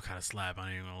 That song kind of slap. I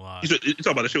ain't even gonna lie. You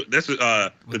talking about the show? That's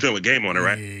the joint with Game on it,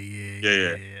 right?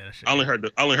 Yeah. I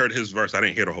only heard his verse. I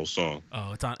didn't hear the whole song.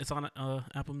 Oh, it's on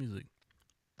Apple Music.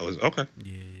 Oh, okay.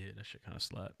 Yeah, that shit kind of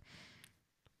slap.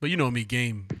 But you know me,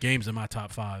 Game's in my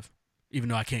top 5, even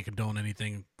though I can't condone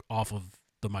anything off of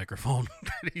the microphone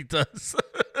that he does.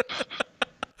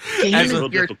 Game is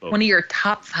one of your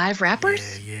top 5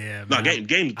 rappers? Yeah. No,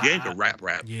 Game can rap.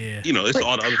 Yeah. It's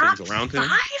all the other things around him.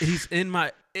 He's in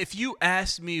my. If you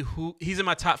ask me he's in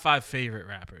my top 5 favorite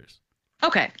rappers.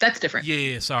 Okay, that's different.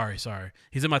 Yeah. Sorry.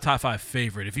 He's in my top 5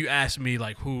 favorite. If you ask me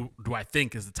who do I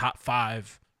think is the top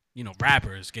 5,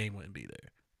 rappers, Game wouldn't be there.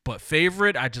 But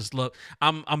favorite, I just love.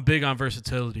 I'm big on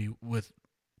versatility with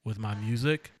my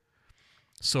music.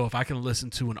 So if I can listen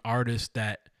to an artist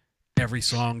that every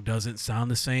song doesn't sound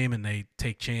the same and they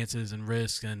take chances and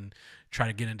risks and try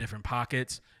to get in different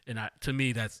pockets, and to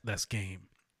me that's Game.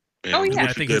 Yeah, oh yeah,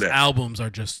 I think his albums are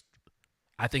just.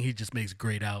 I think he just makes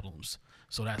great albums.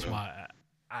 So that's why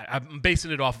I'm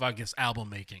basing it off of, I guess, album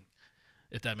making,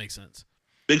 if that makes sense.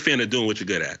 Big fan of doing what you're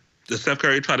good at. Does Steph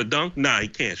Curry try to dunk? Nah, he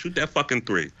can't. Shoot that fucking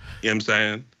 3. You know what I'm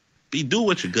saying? Do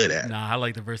what you're good at. Nah, I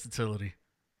like the versatility.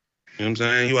 You know what I'm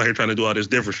saying? You out here trying to do all this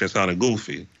different shit sounding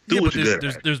goofy. Do what you're good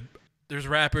at. There's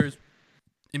rappers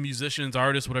and musicians,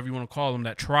 artists, whatever you want to call them,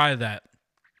 that try that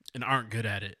and aren't good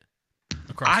at it.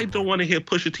 I don't want to hear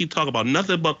Pusha T talk about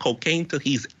nothing but cocaine till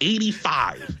he's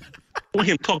 85. I want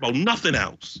him to talk about nothing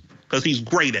else because he's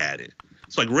great at it.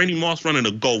 It's like Randy Moss running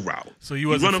a go route. So you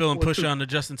wasn't feeling Pusha on the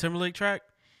Justin Timberlake track?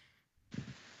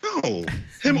 No.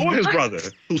 Him or his brother,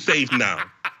 who saved now.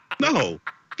 No.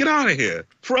 Get out of here.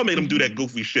 Pharrell made him do that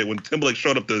goofy shit when Timberlake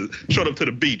showed up to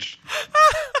the beach.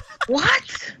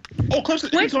 What? Oh,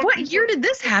 Clemson. What year did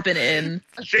this happen in?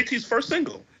 JT's first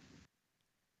single.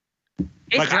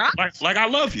 It dropped? Like I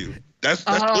Love You. That's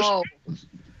oh.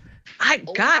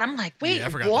 I'm like, wait, yeah, I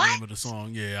forgot what? the name of the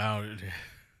song. Yeah,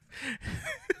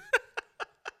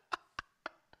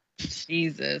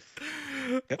 Jesus.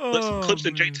 Listen, clips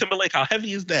of J Timberlake. How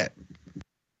heavy is that?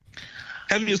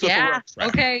 Heavy as the right?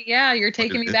 Okay, yeah, you're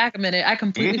taking me back a minute. I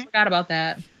completely forgot about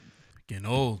that. Getting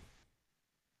old.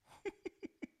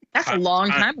 That's a long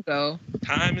time ago.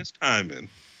 Time is timing.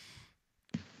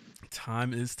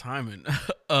 Time is timing.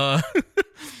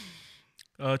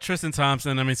 Tristan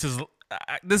Thompson. I mean,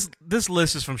 this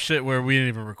list is from shit where we didn't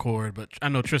even record, but I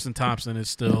know Tristan Thompson is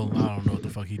still. I don't know what the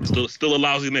fuck he doing. Still a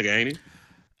lousy nigga, ain't he?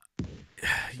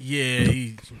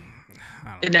 Yeah,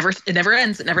 It never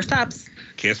ends. It never stops.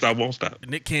 Can't stop, won't stop.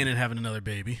 Nick Cannon having another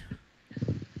baby.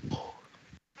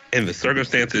 And the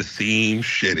circumstances seem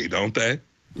shitty, don't they?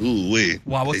 Ooh wee.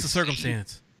 Wow, what's the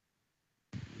circumstance?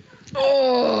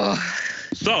 Oh.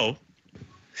 So,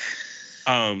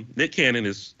 Nick Cannon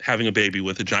is having a baby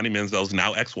with Johnny Manziel's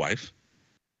now ex-wife.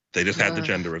 They just had the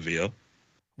gender reveal.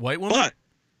 White woman? But,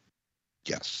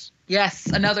 yes. Yes,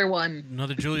 another one.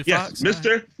 Another Julia Fox? Yes,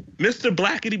 Mr.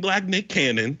 Blackity Black Nick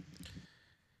Cannon,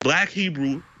 Black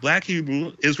Hebrew,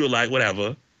 Israelite,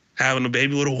 whatever, having a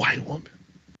baby with a white woman.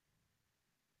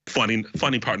 Funny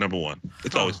part number 1.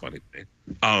 It's always funny to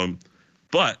me.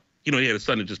 But, he had a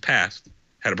son that just passed,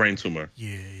 had a brain tumor.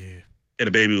 Yeah. And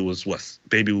the baby was what?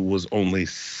 Baby was only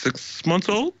 6 months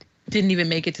old. Didn't even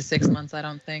make it to 6 months, I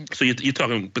don't think. So you're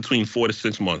talking between 4 to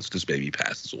 6 months. This baby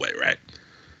passes away, right?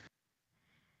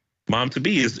 Mom to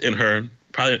be is in her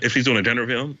probably if she's doing a gender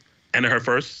reveal and in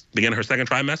her beginning her second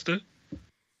trimester.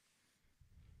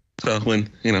 So when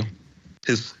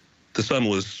the son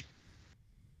was,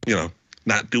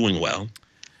 not doing well.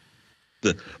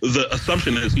 The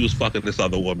assumption is he was fucking this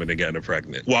other woman and getting her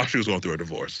pregnant while she was going through a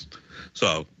divorce.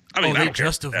 So I mean, they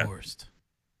just divorced.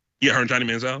 Yeah, her and Johnny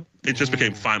Manziel. It just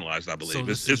became finalized, I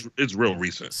believe. So it's real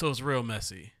recent. So it's real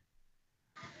messy.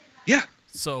 Yeah.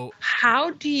 So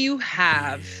how do you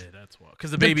have? Yeah, that's wild.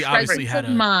 Because the baby obviously had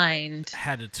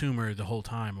a tumor the whole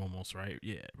time, almost, right?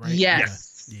 Yeah. Right.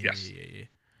 Yes. Yeah.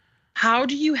 How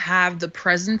do you have the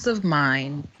presence of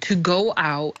mind to go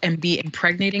out and be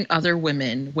impregnating other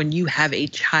women when you have a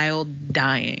child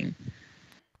dying?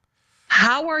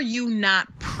 How are you not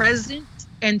present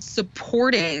and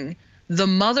supporting the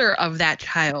mother of that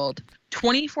child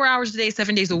 24 hours a day,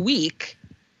 7 days a week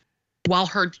while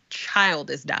her child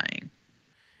is dying?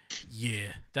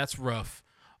 Yeah, that's rough.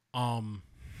 I'm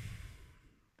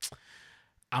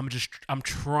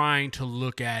trying to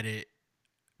look at it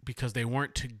because they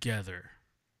weren't together.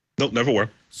 Nope, never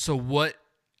were. So what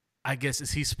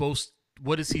is he supposed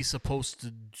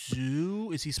to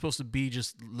do? Is he supposed to be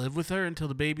just live with her until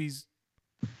the baby's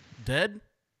dead?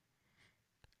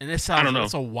 And it sounds like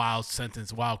it's a wild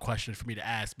wild question for me to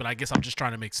ask, but I guess I'm just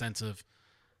trying to make sense of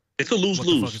it's a lose-lose.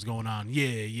 What the fuck is going on?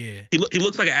 Yeah. He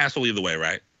looks like an asshole either way,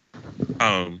 right?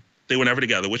 They were never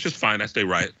together, which is fine. That's their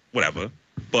right, whatever.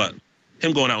 But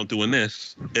him going out and doing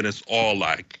this, and it's all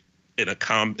like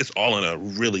it's all in a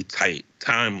really tight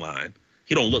timeline.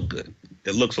 He don't look good.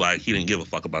 It looks like he didn't give a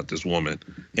fuck about this woman.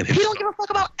 And he don't give a fuck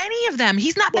about any of them.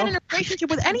 He's not been in a relationship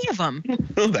with any of them.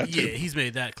 He's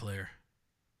made that clear.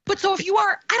 But so if you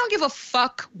are, I don't give a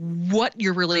fuck what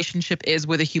your relationship is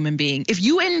with a human being. If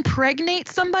you impregnate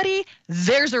somebody,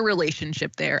 there's a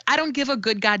relationship there. I don't give a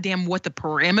good goddamn what the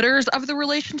parameters of the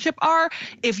relationship are.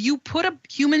 If you put a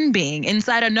human being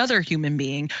inside another human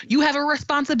being, you have a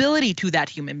responsibility to that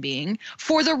human being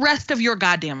for the rest of your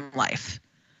goddamn life.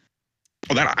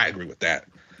 Oh, that I agree with that.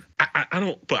 I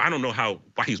don't know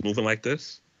why he's moving like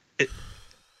this.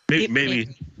 Maybe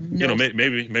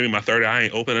my third eye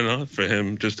ain't open enough for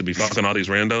him just to be fucking all these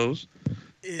randos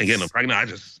and getting them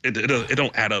pregnant. It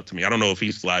don't add up to me. I don't know if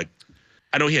he's like,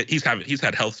 I know he's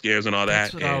had health scares and all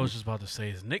that. That's what I was just about to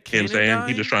say. Is Nick Cannon dying?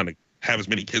 He's just trying to have as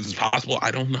many kids as possible.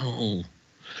 I don't know.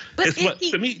 But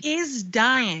he is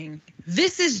dying.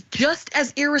 This is just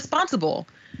as irresponsible.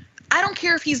 I don't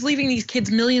care if he's leaving these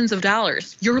kids millions of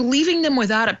dollars. You're leaving them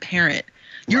without a parent.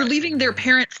 You're leaving their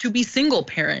parents to be single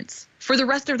parents for the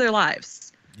rest of their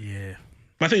lives. Yeah.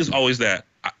 My thing is always that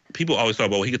people always talk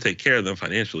about, well, he could take care of them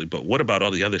financially, but what about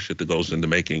all the other shit that goes into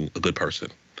making a good person?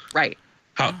 Right.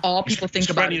 All people think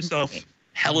about spreading yourself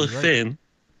hella thin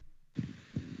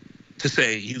to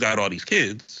say you got all these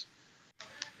kids.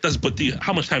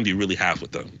 How much time do you really have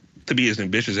with them? To be as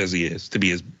ambitious as he is, to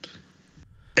be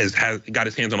got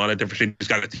his hands on all that different shit. He's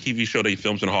got a TV show that he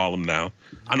films in Harlem now.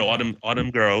 I know all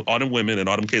them girls, all them women, and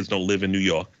all them kids don't live in New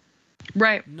York.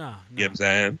 Right. No. You know what I'm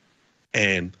saying?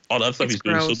 And all the other stuff he's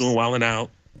doing, still doing Wild 'N Out.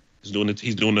 He's doing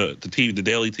the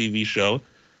daily TV show.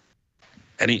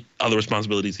 Any other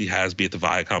responsibilities he has, be it the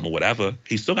Viacom or whatever,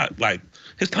 he's still got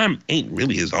his time ain't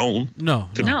really his own. No.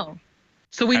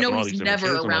 So we know he's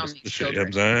never around these children. You know what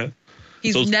I'm saying?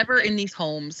 He's never in these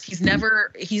homes. He's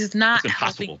not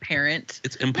helping parent.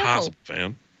 It's impossible,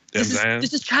 fam. This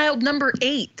is child number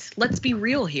 8. Let's be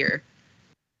real here.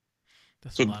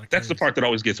 That's the part that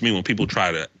always gets me when people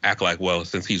try to act like, well,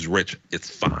 since he's rich, it's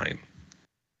fine.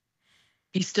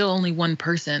 He's still only one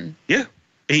person. Yeah.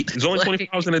 He's only 24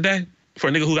 hours in a day. For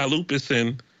a nigga who got lupus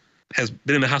and has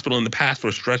been in the hospital in the past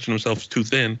for stretching himself too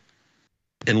thin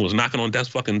and was knocking on death's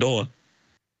fucking door.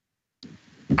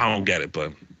 I don't get it,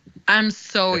 but I'm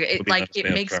so it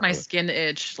makes my skin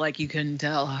itch, like you can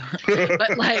tell.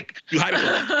 But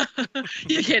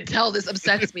you can't tell this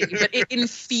upsets me, but it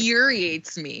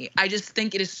infuriates me. I just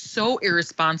think it is so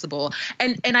irresponsible.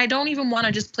 And I don't even want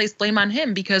to just place blame on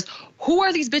him, because who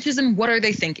are these bitches and what are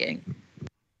they thinking?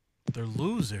 They're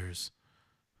losers.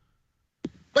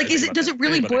 Does it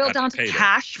really boil down to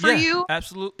cash for you?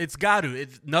 Absolutely. It's got to.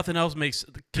 Nothing else makes.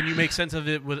 Can you make sense of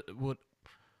it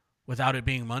without it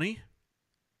being money?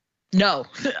 No,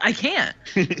 I can't.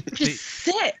 Just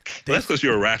sick. That's because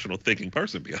you're a rational thinking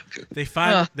person, Bianca. They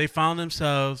found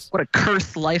themselves. What a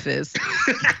cursed life is.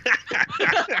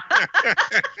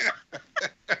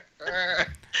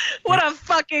 What a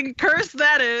fucking curse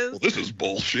that is. Well, this is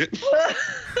bullshit.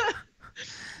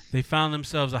 They found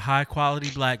themselves a high quality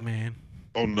black man.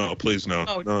 Oh no! Please no!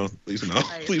 Oh, No! Please no!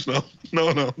 Christ. Please no!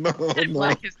 No! No! No! No!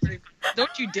 Black History Month.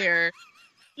 Don't you dare.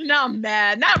 Now I'm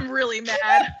mad. Now I'm really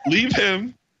mad. Leave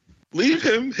him. Leave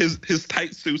him. His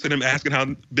tight suits and him asking how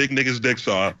big niggas' dicks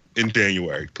are in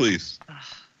January. Please.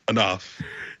 Enough.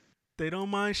 They don't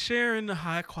mind sharing the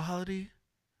high quality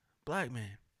black man.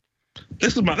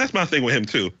 That's my thing with him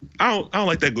too. I don't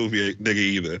like that goofy nigga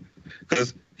either,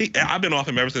 because I've been off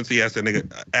him ever since he asked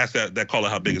that caller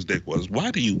how big his dick was.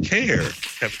 Why do you care?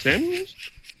 Have Tim's?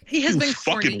 He has You been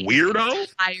fucking corny weirdo. his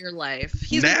entire life.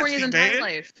 He's been corny his Nasty entire man.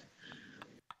 life.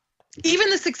 Even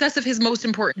the success of his most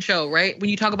important show, right? When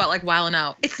you talk about like Wildin'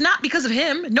 Out, it's not because of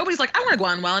him. Nobody's like, I want to go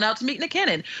on Wildin' Out to meet Nick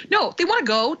Cannon. No, they want to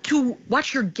go to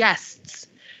watch your guests.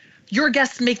 Your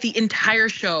guests make the entire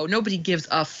show. Nobody gives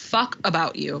a fuck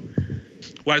about you.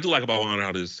 What I do like about Wildin'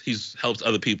 Out is he's helped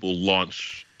other people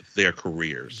launch their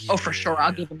careers. Oh, for sure.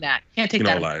 I'll give him that. Can't take You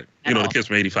know, that. like at the all. kids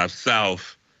from 85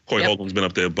 South. Corey Yep. Holcomb's been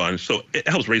up there a bunch, so it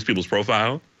helps raise people's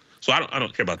profile. So I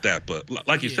don't care about that. But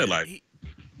like you said, like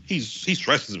he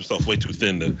stresses himself way too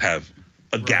thin to have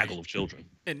a gaggle of children.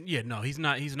 And yeah, no, he's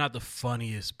not the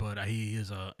funniest, but he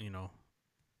is a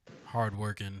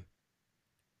hardworking.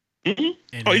 Mhm.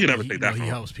 And Oh, you can never take that He from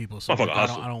him. helps people. So Motherfucker I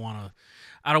hustle.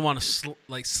 don't want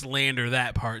to slander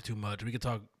that part too much. We could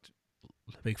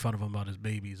make fun of him about his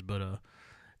babies, but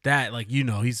that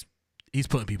he's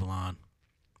putting people on.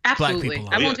 Absolutely. people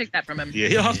I on. won't take that from him. Yeah,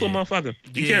 he'll hustle, motherfucker.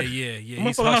 You Yeah. can't- He's Motherfucker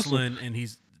hustle. hustling, and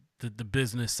he's the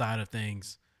business side of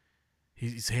things.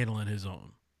 He's handling his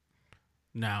own.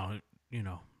 Now,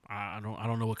 I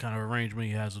don't know what kind of arrangement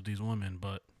he has with these women,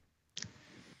 but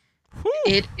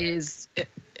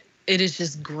It is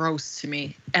just gross to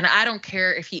me. And I don't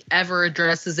care if he ever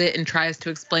addresses it and tries to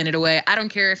explain it away. I don't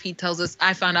care if he tells us,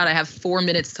 I found out I have 4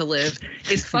 minutes to live.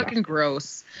 It's fucking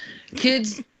gross.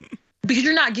 Kids, because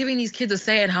you're not giving these kids a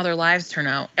say in how their lives turn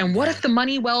out. And what if the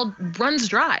money well runs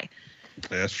dry?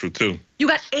 Yeah, that's true too. You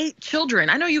got 8 children.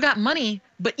 I know you got money,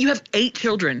 but you have 8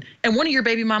 children. And one of your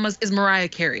baby mamas is Mariah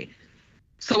Carey.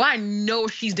 So I know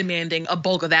she's demanding a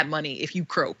bulk of that money if you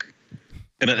croak.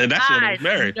 And that's the one that was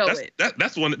married. know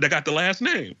That's the one that got the last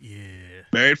name. yeah.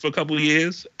 Married for a couple of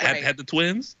years, Right. had the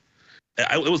twins.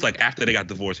 It was like after they got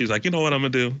divorced, he's like, you know what I'm gonna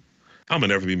do? I'm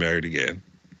gonna never be married again.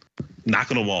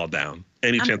 Knocking them all down.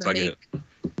 Any I'm chance I gonna get.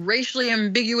 Racially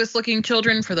ambiguous looking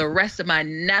children for the rest of my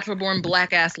natural born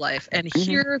black ass life. And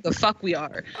here the fuck we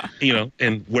are.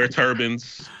 And wear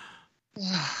turbans,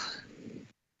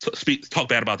 talk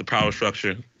bad about the power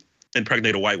structure,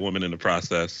 impregnate a white woman in the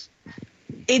process.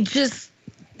 It just,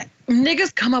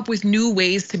 niggas come up with new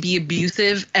ways to be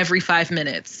abusive every 5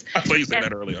 minutes. I saw you say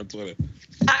that earlier on Twitter.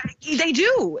 They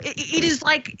do. It is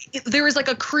like there is like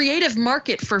a creative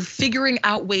market for figuring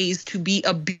out ways to be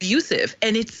abusive,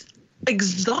 and it's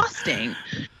exhausting.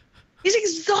 It's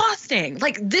exhausting.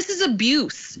 Like, this is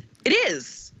abuse. It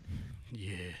is.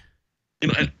 Yeah.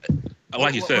 And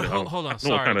like you said, hold on, I don't know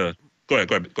sorry. what kind of.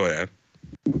 Go ahead.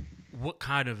 What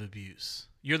kind of abuse?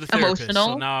 You're the therapist,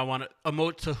 Emotional. so now I want to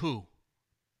emote to who?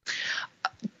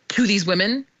 To these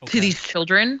women, Okay. to these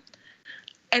children.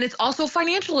 And it's also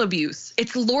financial abuse.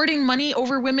 It's lording money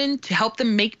over women to help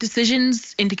them make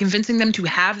decisions into convincing them to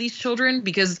have these children,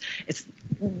 because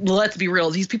let's be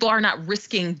real, these people are not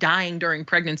risking dying during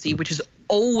pregnancy, which is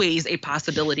always a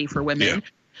possibility for women, Yeah.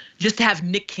 just to have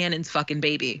Nick Cannon's fucking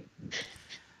baby.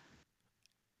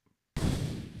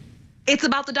 It's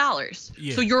about the dollars.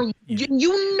 Yeah. So you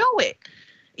know it.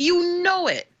 You know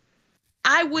it.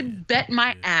 I would bet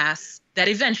my ass that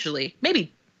eventually,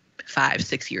 maybe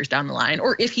 5-6 years down the line,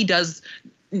 or if he does,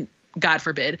 God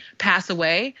forbid, pass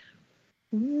away,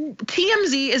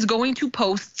 TMZ is going to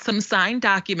post some signed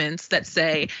documents that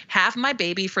say, have my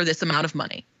baby for this amount of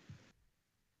money.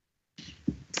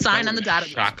 Sign on the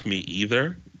dotted line. Shock me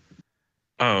either.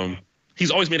 He's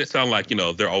always made it sound like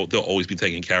they'll always be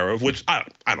taken care of, which I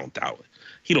don't doubt.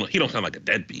 He don't sound like a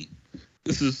deadbeat.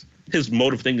 This is his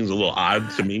mode of thinking is a little odd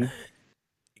to me.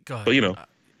 Go ahead.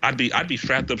 But I'd be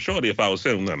strapped up shorty if I was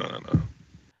him. No.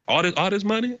 All this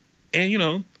money,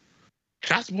 and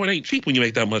child support ain't cheap when you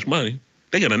make that much money.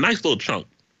 They get a nice little chunk.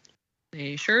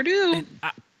 They sure do.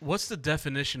 And what's the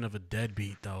definition of a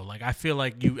deadbeat, though? Like, I feel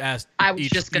like you ask I was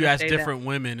just gonna say that. different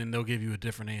women, and they'll give you a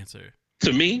different answer.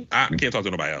 To me, I can't talk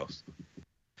to nobody else.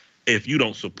 If you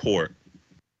don't support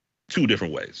 2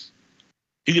 different ways,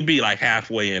 you could be like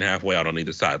halfway in, halfway out on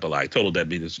either side, but like total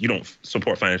deadbeat is you don't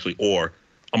support financially or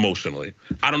emotionally.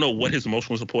 I don't know what his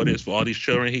emotional support is for all these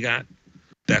children he got.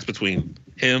 That's between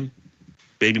him,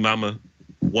 baby mama,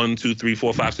 1, 2, 3,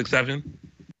 4, 5, 6, 7,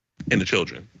 and the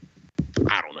children.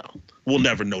 I don't know. will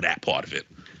never know that part of it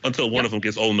until one of them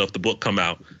gets old enough, the book come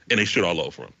out, and they shit all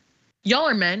over him. Y'all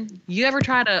are men. You ever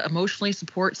try to emotionally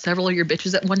support several of your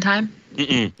bitches at one time?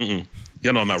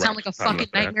 You know I'm not right. Sound like a fucking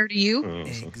nightmare to you?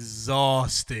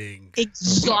 Exhausting.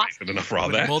 Exhausting. Enough for all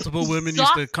When that. multiple women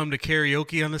used to come to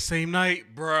karaoke on the same night,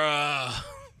 bruh.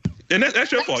 And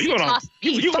that's your fault. You went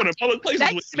to public places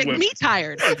That with used to make me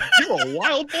tired. You're a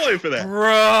wild boy for that.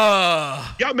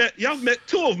 Bruh. Y'all met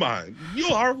two of mine. You're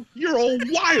a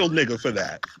wild nigga for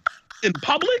that. In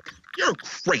public, you're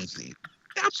crazy.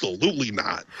 Absolutely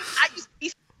not. I used to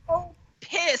be so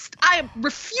pissed. I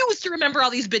refuse to remember all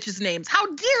these bitches' names. How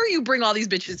dare you bring all these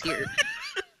bitches here?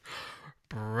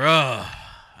 Bruh.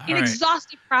 An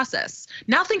exhausting process.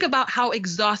 Now think about how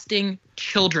exhausting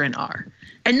children are.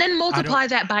 And then multiply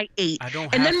that by 8.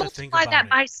 And then multiply that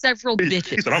by several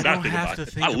bitches. I don't have to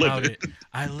think about it.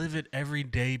 I live it every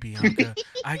day, Bianca.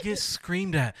 I get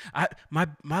screamed at.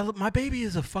 My baby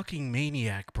is a fucking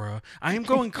maniac, bro. I am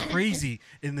going crazy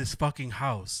in this fucking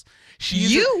house.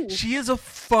 She is a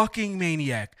fucking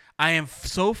maniac. I am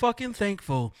so fucking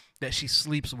thankful that she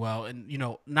sleeps well, and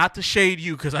not to shade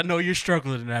you because I know you're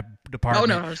struggling in that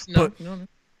department. No.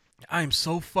 I am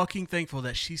so fucking thankful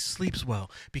that she sleeps well,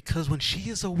 because when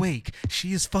she is awake,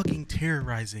 she is fucking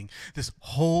terrorizing this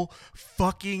whole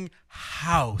fucking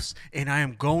house, and I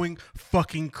am going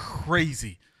fucking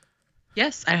crazy.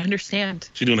 Yes, I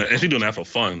understand. She's doing that, and she's doing that for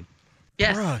fun.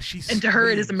 Yes, bruh, and to her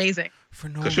it is amazing. For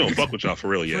no Because she don't fuck with y'all for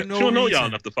real yet. She don't know y'all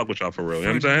enough to fuck with y'all for real. You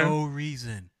know what I'm saying? No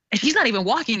reason. And she's not even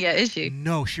walking yet, is she?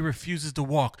 No, she refuses to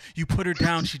walk. You put her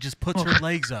down, she just puts her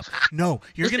legs up. No,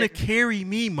 you're going to carry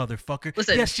me, motherfucker.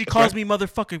 Listen, yes, she calls me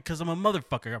motherfucker because I'm a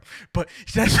motherfucker. But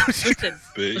that's what she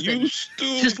You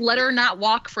stupid. Just let her not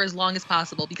walk for as long as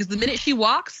possible, because the minute she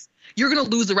walks, you're going to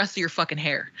lose the rest of your fucking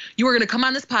hair. You are going to come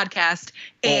on this podcast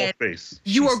and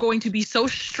you are going to be so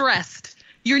stressed.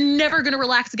 You're never going to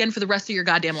relax again for the rest of your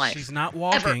goddamn life. She's not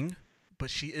walking, but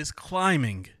she is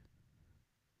climbing.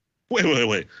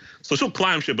 Wait. So she'll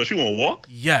climb shit, but she won't walk?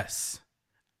 Yes.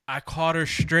 I caught her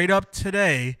straight up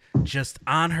today, just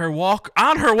on her walker,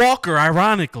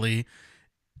 ironically,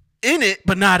 in it,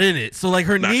 but not in it. So like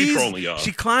her knees,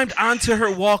 she climbed onto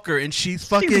her walker and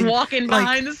she's walking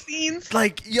behind the scenes.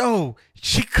 Like, yo,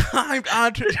 she climbed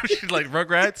onto, she's like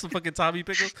Rugrats, some fucking Tommy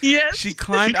Pickles. Yes. She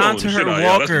climbed onto her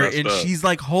walker and she's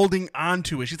like holding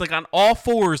onto it. She's like on all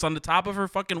fours on the top of her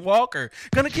fucking walker.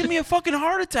 Gonna give me a fucking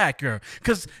heart attack, girl.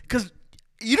 Cause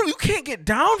you can't get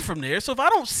down from there. So if I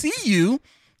don't see you,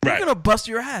 you're gonna bust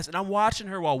your ass. And I'm watching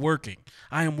her while working.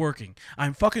 I am working.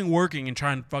 I'm fucking working and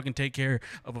trying to fucking take care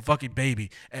of a fucking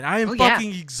baby. And I am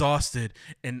fucking exhausted.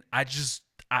 And I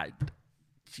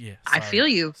feel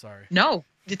you. Sorry. No,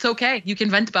 it's okay. You can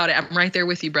vent about it. I'm right there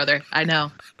with you, brother. I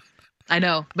know.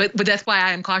 But that's why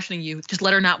I am cautioning you. Just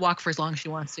let her not walk for as long as she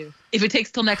wants to. If it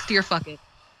takes till next year, fuck it.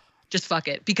 Just fuck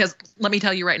it. Because let me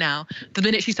tell you right now, the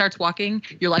minute she starts walking,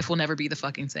 your life will never be the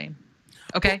fucking same.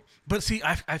 Okay? But see,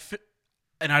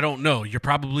 and I don't know. You're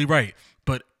probably right.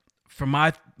 But from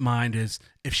my mind is,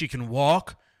 if she can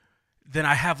walk, then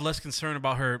I have less concern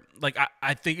about her. Like,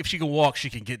 I think if she can walk, she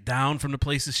can get down from the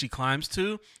places she climbs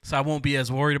to. So I won't be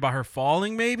as worried about her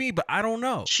falling, maybe. But I don't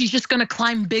know. She's just going to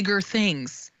climb bigger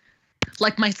things.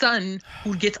 Like my son,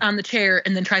 who gets on the chair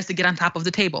and then tries to get on top of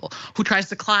the table, who tries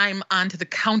to climb onto the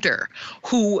counter,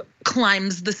 who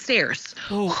climbs the stairs,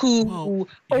 who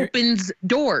opens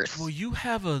doors. Well, you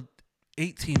have a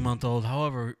 18-month-old,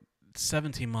 however,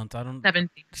 17-month,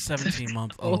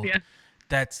 17-month-old. Yeah.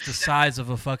 That's the size of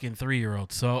a fucking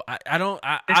 3-year-old. So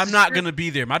I'm not going to be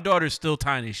there. My daughter's still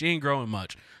tiny. She ain't growing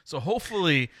much. So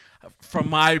hopefully, from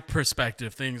my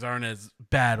perspective, things aren't as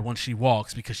bad when she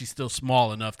walks, because she's still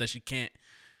small enough that she can't.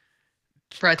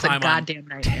 Bro, it's a goddamn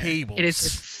nightmare. Tables. It is a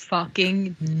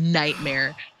fucking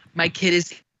nightmare. My kid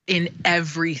is in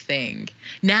everything.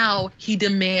 Now he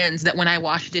demands that when I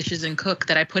wash dishes and cook,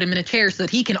 that I put him in a chair so that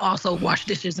he can also wash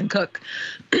dishes and cook.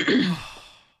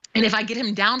 And if I get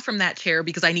him down from that chair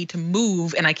because I need to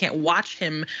move and I can't watch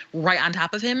him right on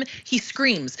top of him, he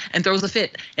screams and throws a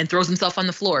fit and throws himself on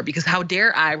the floor, because how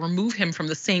dare I remove him from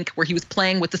the sink where he was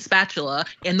playing with the spatula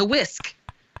and the whisk?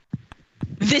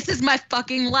 This is my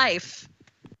fucking life.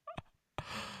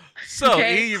 So,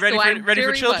 okay? You ready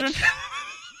for children?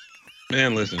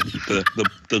 Man, listen,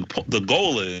 the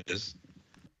goal is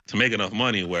to make enough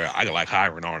money where I can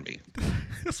hire an army.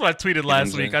 That's what I tweeted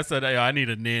last week. I said, hey, I need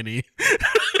a nanny.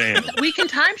 We can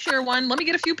timeshare one. Let me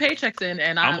get a few paychecks in,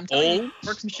 and I'm old.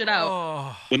 Work some shit out.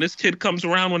 Oh. When this kid comes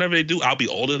around, whenever they do, I'll be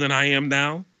older than I am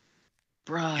now.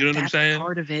 Bruh, you know what I'm saying?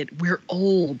 Part of it. We're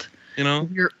old. You know,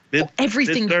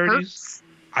 everything hurts.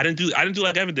 I didn't do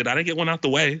like Evan did. I didn't get one out the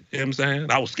way. You know what I'm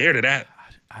saying? I was scared of that.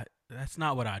 That's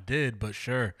not what I did, but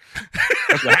sure.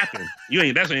 That's what happened.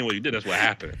 That's ain't what you did. That's what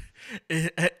happened.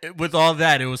 With all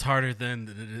that, it was harder then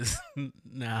than it is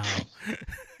now.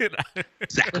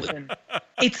 Exactly. Listen,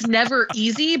 it's never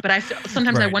easy, but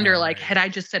sometimes I wonder, like, had I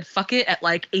just said fuck it at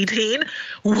like 18,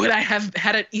 would I have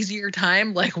had an easier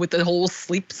time, like with the whole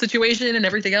sleep situation and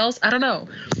everything else? I don't know.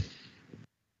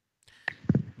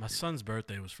 My son's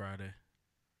birthday was Friday.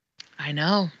 I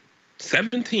know.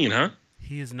 17, huh?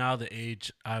 He is now the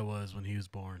age I was when he was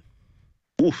born.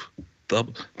 Oof.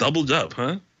 Doubled up,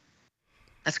 huh?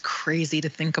 That's crazy to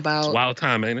think about. It's a wild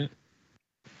time, ain't it?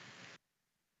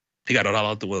 He got it all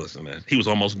out the Wilson, man. He was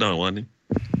almost done, wasn't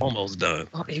he? Almost done.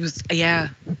 Oh, he was, yeah.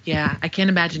 I can't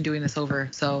imagine doing this over.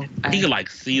 So he could like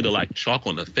see the like chalk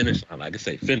on the finish line, like I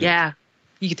say, finish. Yeah,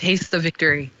 you could taste the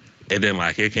victory. And then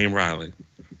like here came Riley,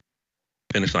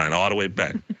 finish line all the way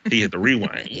back. He hit the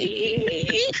rewind,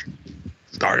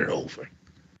 started over.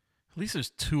 At least there's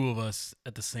two of us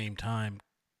at the same time.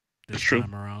 This True.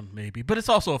 time around, maybe, but it's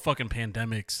also a fucking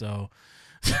pandemic, so.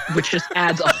 Which just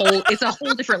adds it's a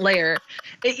whole different layer.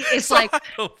 It's So like, I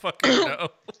don't fucking know.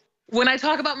 when I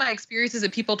talk about my experiences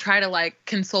and people try to like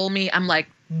console me, I'm like,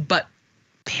 but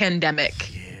pandemic.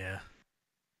 Yeah.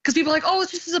 Because people are like, oh,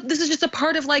 this is just a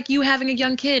part of like you having a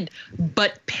young kid,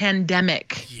 but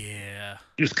pandemic. Yeah.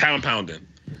 He was compounding.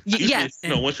 Yes.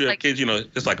 Once you have Like- kids,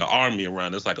 it's like an army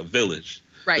around. It's like a village.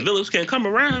 Right. The village can't come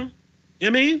around. You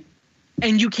know what I mean?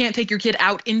 And you can't take your kid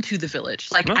out into the village.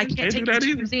 Like No, I can't can't take do him that to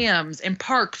either. museums and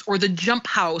parks or the jump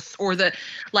house or the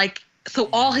like. So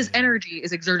all his energy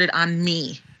is exerted on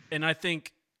me. And I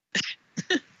think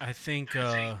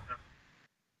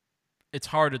it's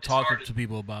hard to talk to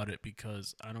people about it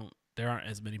because there aren't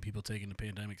as many people taking the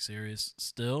pandemic serious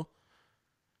still.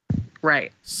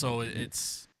 Right. So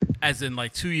it's as in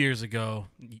like 2 years ago.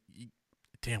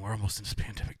 Damn, we're almost in this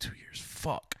pandemic 2 years.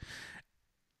 Fuck.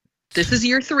 This is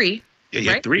year 3.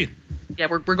 Yeah, Right? 3. Yeah,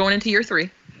 we're going into year 3.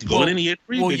 Going into year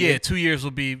 3. Well, big yeah, man. 2 years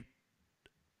will be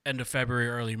end of February,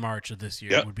 early March of this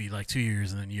year. Yep. Would be like 2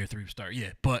 years, and then year 3 would start.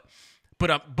 Yeah, but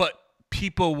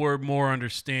people were more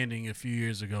understanding a few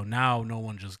years ago. Now no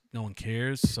one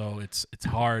cares, so it's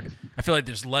hard. I feel like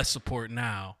there's less support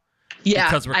now Yeah,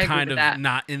 because we're I agree kind with of that.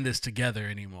 not in this together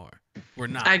anymore. We're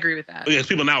not. I agree with that. Yes,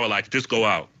 people now are like, just go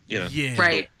out. Yeah.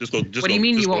 Yeah. Just go. What do you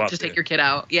mean you go won't out just there. take your kid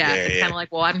out? Yeah, Yeah, it's yeah. kind of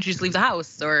like, well, why don't you just leave the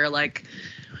house? Or like,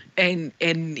 and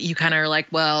you kind of are like,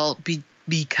 well,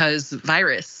 because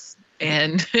virus,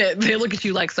 and they look at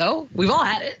you like, so we've all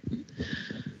had it.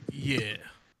 Yeah.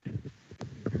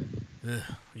 Ugh,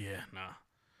 yeah. Nah.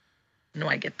 No,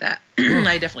 I get that.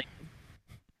 I definitely.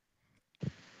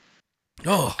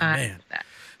 Oh I man. get that.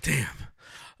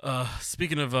 Damn.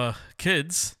 Speaking of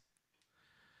kids,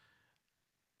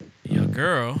 your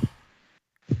girl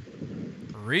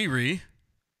Riri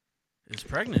is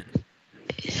pregnant.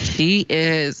 She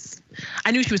is.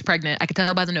 I knew she was pregnant. I could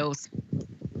tell by the nose.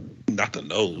 Not the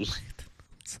nose.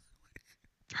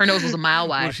 Her nose was a mile Will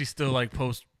wide. she still like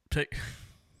post pic?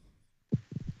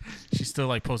 She still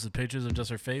like posted pictures of just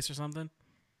her face or something?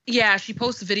 Yeah, she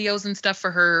posts videos and stuff for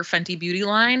her Fenty Beauty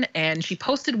line, and she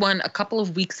posted one a couple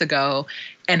of weeks ago,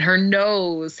 and her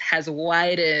nose has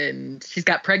widened. She's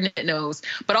got pregnant nose.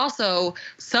 But also,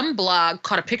 some blog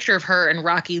caught a picture of her and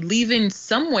Rocky leaving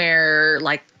somewhere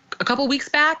like a couple weeks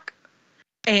back,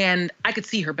 and I could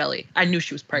see her belly. I knew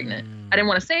she was pregnant. I didn't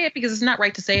want to say it because it's not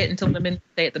right to say it until women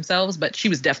say it themselves, but she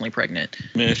was definitely pregnant.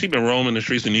 Man, she been roaming the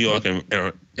streets of New York in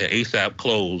ASAP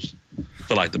clothes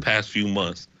for like the past few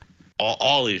months.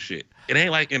 All this shit. It ain't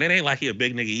like he a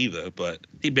big nigga either, but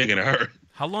he bigger than her.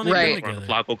 How long they Right. been Running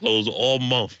together? Flacco clothes all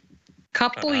month.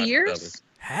 Couple years?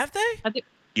 Have they? Yeah, it's I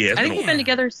been think a they've while. been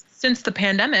together since the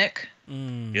pandemic.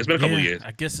 It's been a couple years.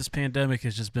 I guess this pandemic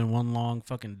has just been one long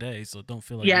fucking day, so it don't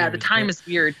feel like Yeah, years, the time but- is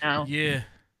weird now. Yeah.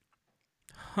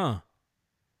 Huh.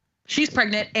 She's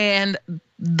pregnant, and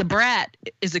the brat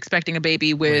is expecting a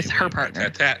baby with Wait, her wait, partner.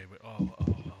 Tat. Wait.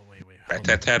 Rat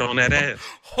tat tat on that ass.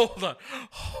 Hold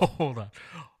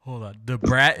on. The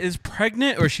brat is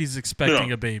pregnant, or she's expecting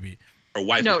No. a baby? Her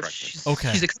wife No, is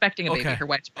pregnant. she's expecting a baby. Okay. Her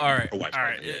wife's All pregnant. right. Her wife's All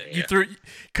right. pregnant, yeah, You yeah. threw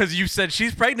because you said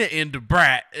she's pregnant and the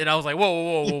brat, and I was like,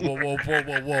 whoa.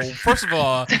 First of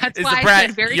all, That's is why the I brat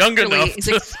said very young clearly enough is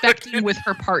to expecting with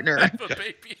her partner. have a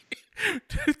baby?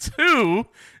 2,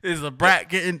 is the brat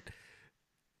getting?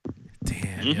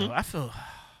 Damn, yo, Mhm.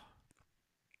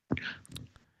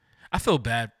 I feel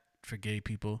bad for gay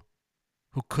people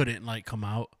who couldn't like come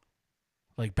out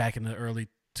like back in the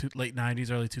late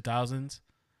 90s, early 2000s.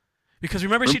 Because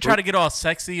remember she tried to get all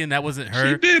sexy and that wasn't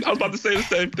her. She did. I was about to say the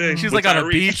same thing. She was With like on a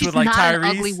Tyrese. beach She's with like not Tyrese.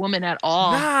 an ugly woman at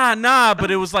all. Nah, but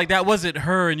it was like that wasn't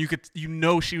her, and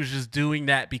she was just doing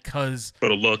that because For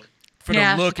the look. for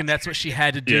the look, and that's what she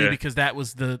had to do because that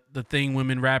was the thing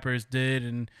women rappers did,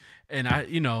 and I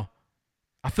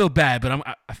I feel bad, but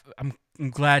I'm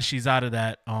glad she's out of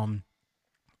that. I'm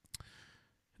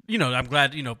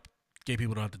glad gay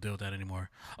people don't have to deal with that anymore.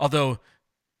 Although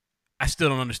I still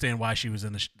don't understand why she was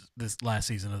in this last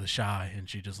season of The Chi, and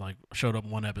she just like showed up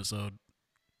in one episode,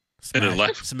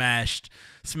 smashed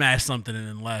something, and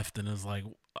then left, and it's like,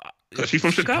 because she's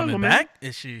from Chicago, man. Back?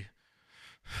 Is she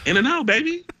in and out,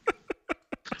 baby?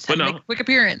 But no, quick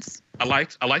appearance. I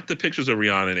liked the pictures of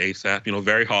Rihanna and ASAP.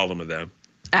 Very Harlem of them.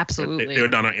 Absolutely. They were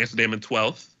down on Amsterdam and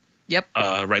 12th. Yep.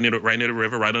 Right near the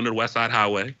river, right under the West Side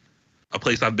Highway, a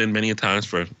place I've been many a times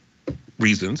for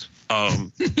reasons.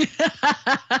 Granny's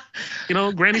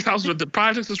house, the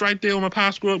projects is right there on my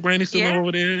pops grew up. Granny's still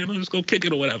over there. Just go kick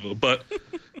it or whatever. But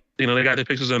they got their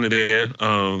pictures under there.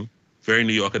 Very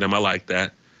New York of them. I like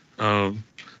that.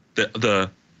 The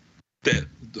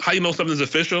how you know something's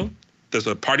official? There's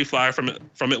a party flyer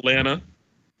from Atlanta.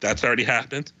 That's already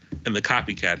happened, and the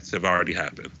copycats have already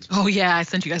happened. Oh yeah, I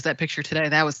sent you guys that picture today.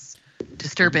 That was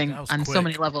disturbing on so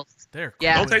many levels. It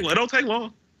don't take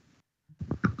long.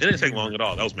 It didn't take long at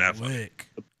all. That was mad fun.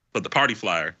 But the party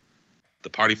flyer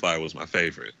was my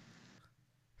favorite.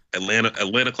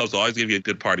 Atlanta clubs always give you a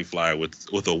good party flyer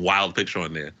with a wild picture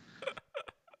on there.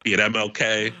 Be it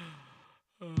MLK,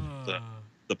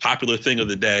 the popular thing of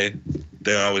the day,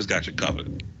 they always got you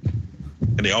covered.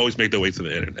 And they always make their way to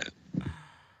the internet.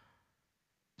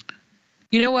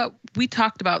 You know what? We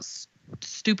talked about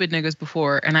stupid niggas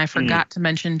before, and I forgot to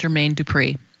mention Jermaine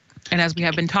Dupri. And as we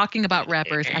have been talking about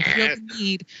rappers, I feel the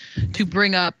need to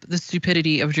bring up the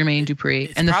stupidity of Jermaine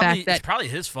Dupri and the fact that it's probably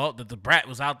his fault that the brat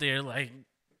was out there. Like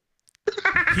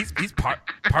he's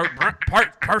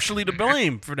partially to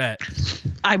blame for that.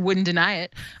 I wouldn't deny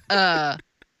it.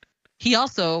 He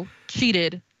also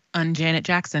cheated on Janet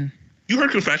Jackson. You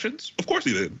heard Confessions? Of course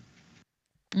he did.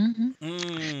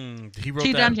 He wrote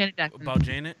that about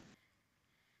Janet.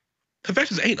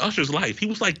 Confessions ain't Usher's life. He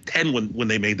was like 10 when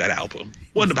they made that album.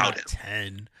 Wasn't about him.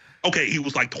 10. Okay, he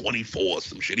was like 24 or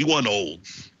some shit. He wasn't old.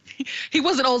 He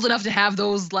wasn't old enough to have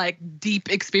those like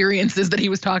deep experiences that he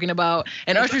was talking about.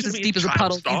 And Usher's as deep as a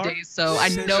puddle these days, so I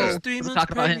know he was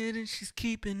talking about him. And she's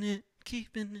keeping it.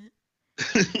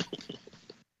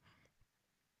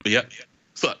 Yeah.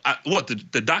 So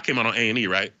the doc came out on A&E,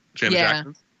 right? Janet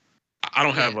Jackson. I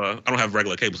don't have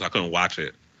regular cable, so I couldn't watch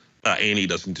it. A&E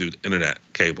doesn't do internet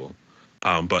cable.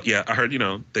 But yeah, I heard,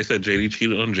 they said JD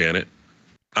cheated on Janet.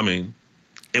 I mean,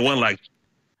 it wasn't like,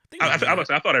 I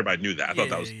thought everybody knew that. I thought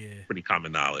that was pretty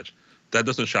common knowledge. That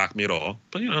doesn't shock me at all.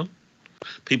 But,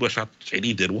 people are shocked.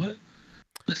 JD did what?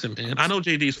 Listen, man, I know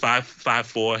JD's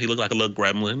 5'4". He looked like a little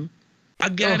gremlin. I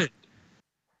get it.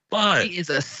 But he is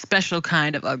a special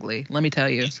kind of ugly, let me tell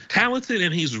you. He's talented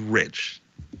and he's rich.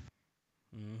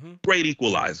 Great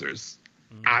equalizers.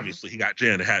 Obviously, he got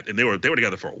Janet, and they were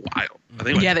together for a while. I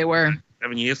think they were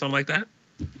 7 years, something like that.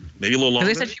 Maybe a little longer.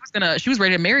 They said she was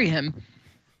ready to marry him.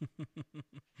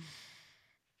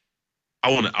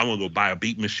 I want to go buy a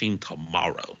beat machine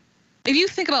tomorrow. If you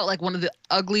think about like one of the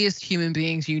ugliest human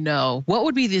beings what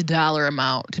would be the dollar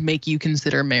amount to make you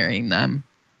consider marrying them?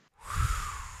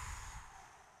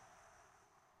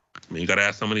 I mean, you got to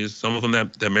ask some of them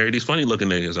that marry these funny looking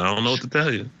niggas. I don't know what to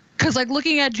tell you. Because like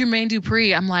looking at Jermaine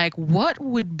Dupri, I'm like, what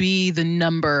would be the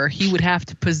number he would have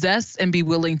to possess and be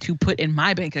willing to put in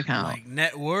my bank account? Like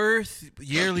net worth,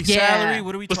 yearly salary?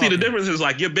 What are we talking? See, the difference is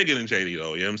like you're bigger than JD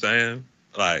though. You know what I'm saying?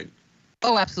 Like,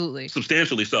 oh, absolutely,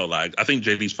 substantially so. Like, I think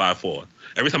JD's 5'4".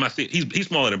 Every time I see he's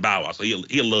smaller than Bow Wow, so he a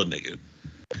little nigga.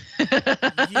 You know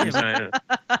what I'm saying?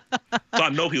 So I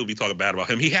know people be talking bad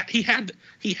about him. He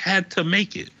had to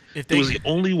make it. It was the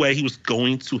only way he was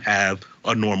going to have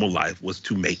a normal life was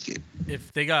to make it.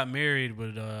 If they got married,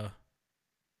 would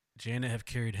Janet have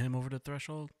carried him over the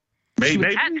threshold?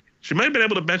 Maybe. She might have been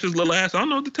able to bench his little ass. I don't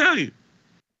know what to tell you.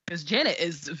 Because Janet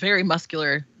is very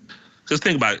muscular. Just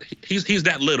think about it. He's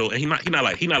that little, and he's not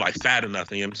like fat or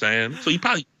nothing. You know what I'm saying? So he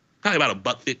probably about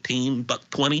 $115,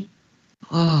 $120.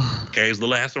 Oh. Carries the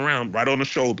ass around right on the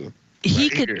shoulder. He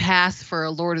could pass for a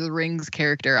Lord of the Rings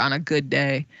character on a good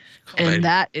day. And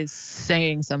that is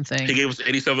saying something. He gave us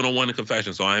 8701 in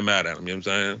Confession, so I ain't mad at him. You know what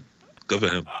I'm saying? Good for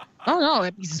him. Oh, no.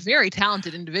 He's a very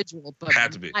talented individual. But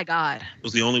had to be. My God. It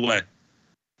was the only way.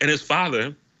 And his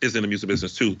father is in the music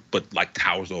business, too, but like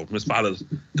towers over him. His father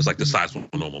is like the size of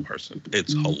a normal person.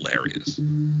 It's hilarious.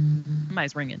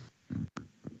 Somebody's ringing.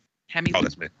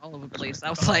 That's me. All over the place.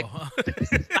 I was like,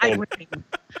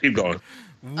 keep going.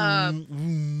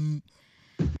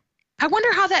 I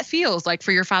wonder how that feels, like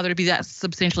for your father to be that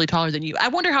substantially taller than you. I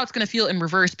wonder how it's going to feel in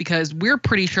reverse, because we're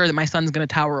pretty sure that my son's going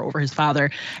to tower over his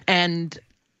father. And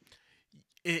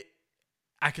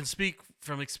I can speak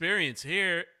from experience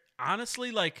here.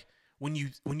 Honestly, like when you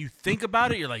think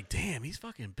about it, you're like, damn, he's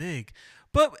fucking big.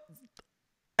 But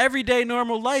everyday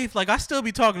normal life, like I still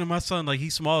be talking to my son like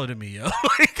he's smaller than me, yo.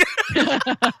 Like,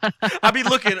 I be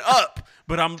looking up,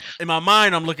 but I'm in my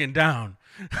mind I'm looking down.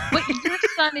 But your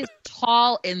son is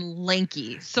tall and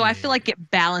lanky, so I feel like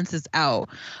it balances out.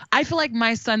 I feel like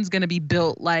my son's gonna be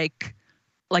built like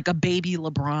a baby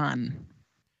LeBron.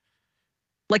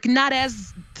 Like not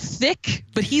as thick,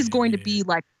 but he's going to be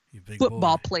like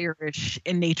football player-ish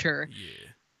in nature. Yeah.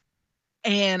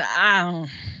 And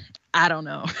I don't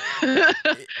know.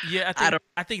 Yeah,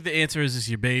 I think the answer is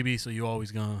your baby, so you're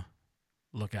always gonna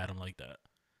look at him like that.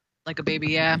 Like a baby,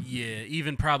 yeah. Yeah,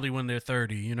 even probably when they're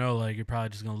 30, you know, like you're probably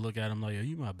just gonna look at him like, "Yo,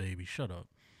 you my baby, shut up."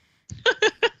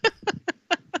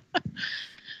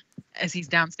 As he's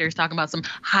downstairs talking about some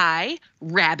hi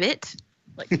rabbit,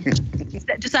 like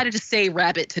decided to say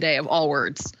rabbit today of all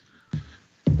words.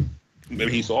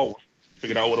 Maybe he saw one,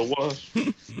 figured out what it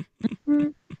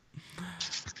was.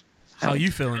 How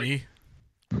you feeling, E?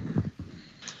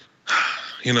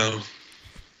 You know,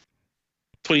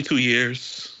 22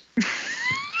 years,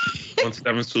 won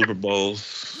 7 Super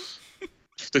Bowls,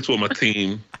 sticks with my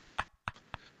team,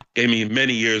 gave me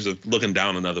many years of looking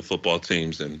down on other football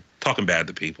teams and talking bad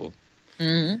to people.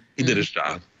 Mm-hmm. He did his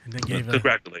job. And then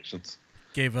Congratulations.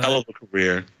 Gave hell of a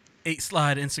career.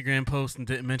 8-slide Instagram post and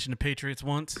didn't mention the Patriots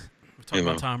once. We're talking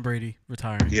about Tom Brady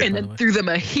retiring. Yeah. And then threw them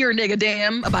a here nigga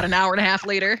damn about an hour and a half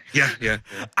later. Yeah.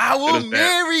 I will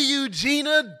marry you,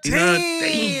 Gina.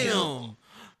 Damn.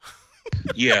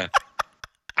 Yeah.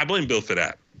 I blame Bill for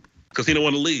that because he didn't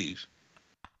want to leave.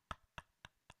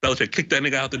 Belichick kicked that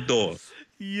nigga out the door.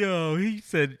 Yo, he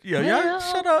said, y'all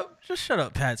shut up. Just shut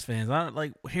up, Pats fans. I don't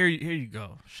like here you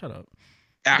go. Shut up.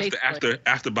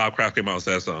 After Bob Kraft came out and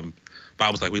said something,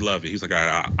 Bob was like, "We love you." He's like, "All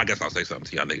right, I guess I'll say something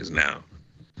to y'all niggas now."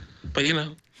 But you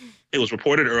know, it was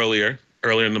reported earlier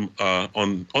in the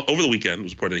over the weekend. It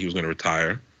was reported that he was going to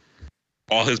retire.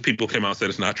 All his people came out and said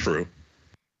it's not true.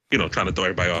 You know, trying to throw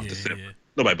everybody off the ship. Yeah.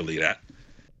 Nobody believed that.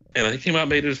 And he came out and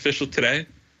made it official today.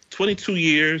 22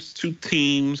 years, 2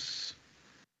 teams.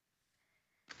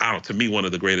 I don't know, to me, one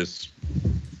of the greatest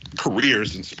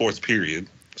careers in sports, period,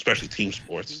 especially team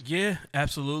sports. Yeah,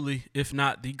 absolutely. If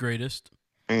not the greatest.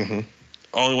 Mm-hmm.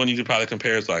 Only one you could probably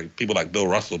compare is like people like Bill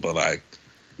Russell, but like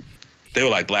they were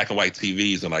like black and white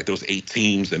TVs and like there was 8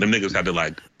 teams and them niggas had to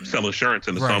like sell insurance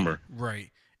in the summer. Right.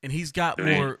 And he's got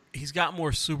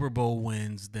more Super Bowl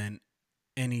wins than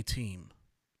any team.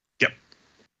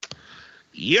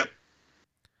 Yep.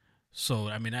 So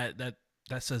I mean that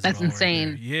says that's insane.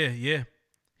 Right. Yeah.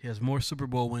 He has more Super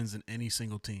Bowl wins than any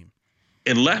single team.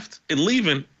 And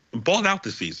leaving, balled out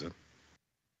this season.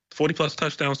 40+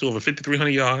 touchdowns to over 5,300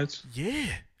 yards. Yeah.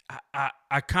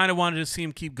 I kind of wanted to see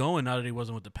him keep going now that he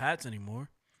wasn't with the Pats anymore.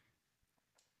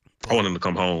 I want him to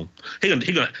come home. He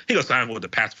gonna sign with the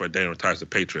Pats for a day and retires the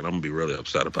Patriot. I'm gonna be really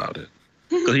upset about it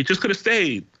because he just could have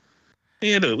stayed. We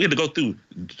had to go through.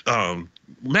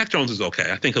 Mac Jones is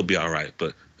okay. I think he'll be all right.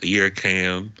 But a year of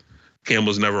Cam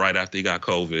was never right after he got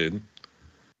COVID.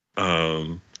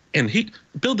 And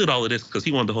Bill did all of this because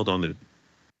he wanted to hold on to.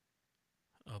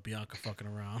 Oh, Bianca fucking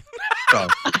around. I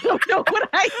don't know what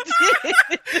I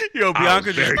did. Yo,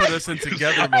 Bianca just put us in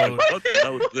together mode.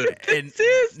 And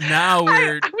now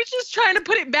I was just trying to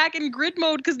put it back in grid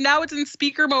mode because now it's in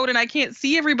speaker mode and I can't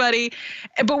see everybody.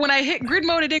 But when I hit grid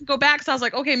mode, it didn't go back. So I was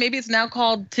like, okay, maybe it's now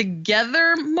called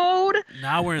together mode.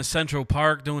 Now we're in Central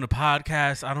Park doing a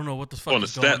podcast. I don't know what the fuck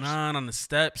is going on the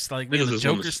steps. Like, the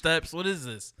Joker steps. What is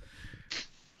this?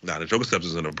 Nah, the Joker steps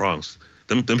is in the Bronx.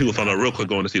 Them people found out real quick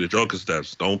going to see the Joker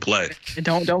steps. Don't play.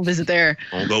 Don't visit there.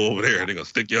 Don't go over there. They're gonna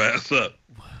stick your ass up.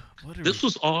 This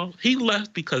was all he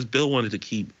left because Bill wanted to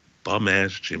keep bum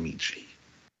ass Jimmy G.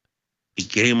 He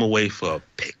gave him away for a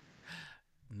pick.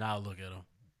 Now look at him.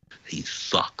 He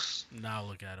sucks. Now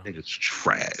look at him. Nigga's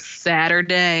trash.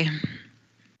 Saturday.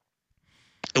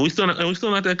 And we still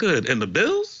not that good. And the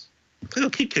Bills, they're gonna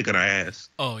keep kicking our ass.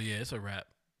 Oh yeah, it's a wrap.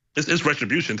 It's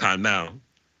retribution time now.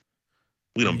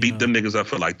 We done beat them niggas up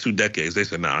for like 2 decades. They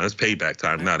said, nah, it's payback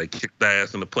time. Now they kicked their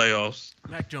ass in the playoffs.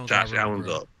 Mac Jones Josh Allen's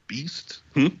a beast.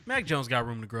 Mac Jones got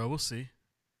room to grow. We'll see.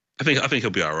 I think he'll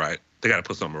be all right. They got to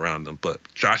put something around him. But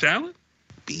Josh Allen,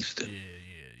 beast. Yeah.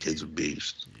 Kid's a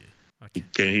beast.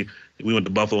 Yeah. We went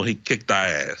to Buffalo. He kicked our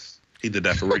ass. He did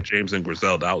that for Rick James and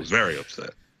Griselda. I was very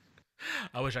upset.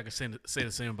 I wish I could say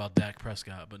the same about Dak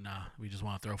Prescott, but nah, we just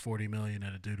want to throw $40 million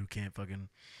at a dude who can't fucking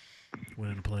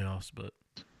win in the playoffs. But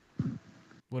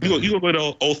Whatever. You gonna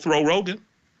go to old Throw Rogan?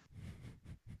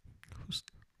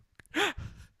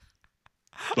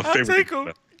 I'll take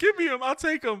him. Give me him. I'll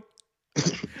take him.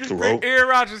 Aaron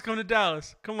Rodgers come to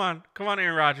Dallas. Come on,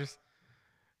 Aaron Rodgers.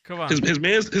 Come on. His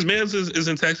man's is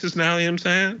in Texas now. You know what I'm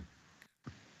saying?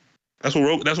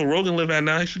 That's where Rogan live at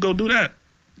now. He should go do that.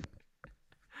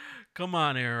 Come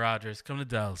on, Aaron Rodgers. Come to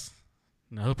Dallas.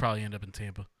 No, he'll probably end up in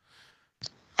Tampa.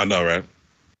 I know, right?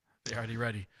 They're already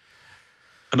ready.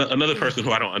 Another person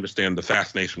who I don't understand the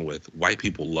fascination with. White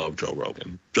people love Joe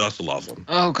Rogan. Just love him.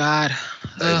 Oh God.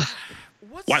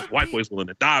 White boys willing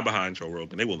to die behind Joe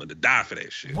Rogan. They willing to die for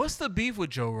that shit. What's the beef with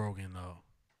Joe Rogan though?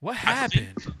 What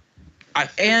happened?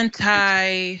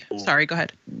 Sorry, go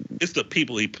ahead. It's the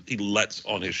people he lets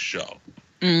on his show.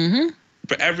 Mm-hmm.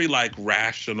 For every like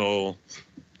rational,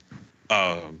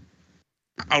 I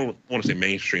don't want to say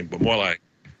mainstream, but more like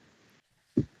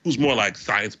who's more like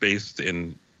science based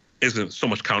and isn't so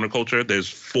much counterculture. There's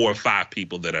 4 or 5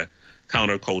 people that are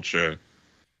counterculture,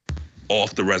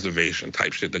 off the reservation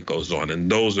type shit that goes on, and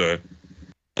those are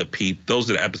the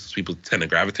episodes people tend to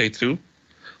gravitate to.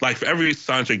 Like for every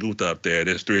Sanjay Gupta up there,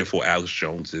 there's 3 or 4 Alex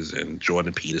Joneses and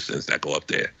Jordan Petersons that go up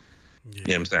there. Yeah. You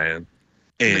know what I'm saying?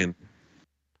 And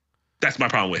that's my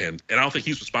problem with him. And I don't think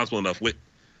he's responsible enough with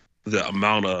the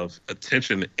amount of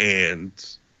attention and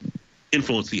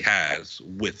influence he has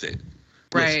with it.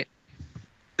 Right.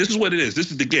 This is what it is.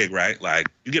 This is the gig, right? Like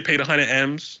you get paid 100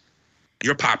 M's,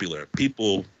 you're popular.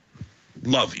 People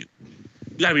love you.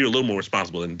 You gotta be a little more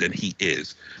responsible than he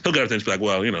is. He'll get up there and be like,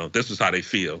 well, you know, this is how they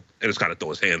feel, and just kind of throw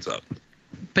his hands up.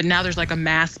 But now there's like a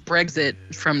mass Brexit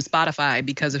from Spotify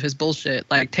because of his bullshit.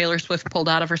 Like Taylor Swift pulled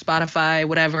out of her Spotify,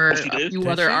 whatever. A few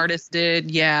other artists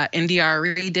did. Yeah,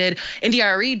 NDRE did.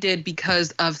 NDRE did because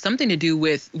of something to do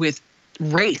with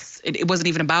race. It wasn't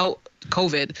even about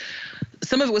COVID.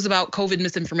 Some of it was about COVID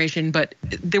misinformation, but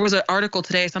there was an article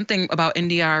today, something about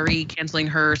NDRE canceling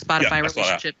her Spotify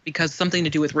relationship because something to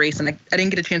do with race. And I didn't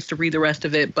get a chance to read the rest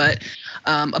of it, but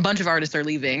a bunch of artists are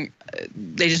leaving.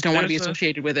 They just don't want to be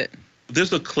associated with it.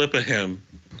 There's a clip of him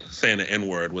saying the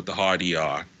N-word with the hard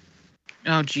ER.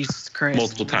 Oh, Jesus Christ.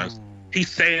 Multiple times. He's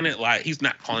saying it like he's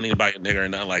not calling anybody a nigger or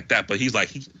nothing like that, but he's like,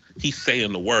 he's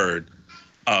saying the word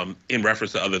in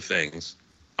reference to other things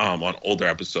on older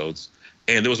episodes.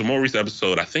 And there was a more recent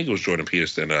episode, I think it was Jordan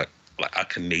Peterson, a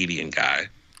Canadian guy.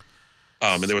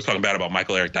 And they were talking bad about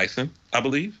Michael Eric Dyson, I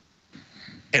believe.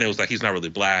 And it was like, he's not really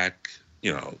black.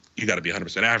 You know, you got to be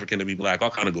 100% African to be black, all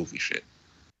kind of goofy shit.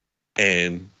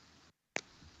 And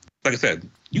like I said,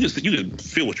 you can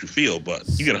feel what you feel, but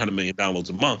you get 100 million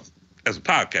downloads a month as a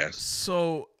podcast.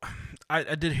 So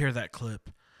I did hear that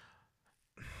clip.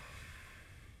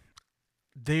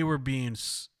 They were being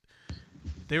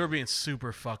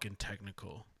super fucking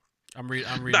technical. I'm reading.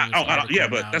 Yeah,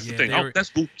 but now. That's the thing. That's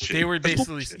bullshit. They were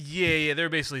basically, They're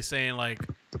basically saying like,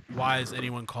 why is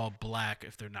anyone called black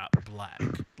if they're not black?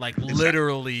 Like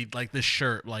literally, like the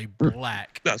shirt, like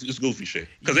black. That's just goofy shit.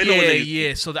 Because they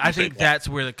know So I think that's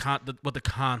where what the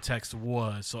context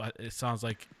was. So it sounds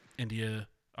like India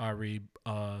Ari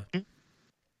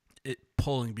it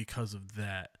pulling because of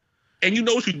that. And you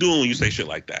know what you're doing when you say shit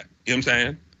like that. You know what I'm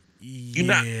saying? You're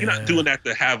not doing that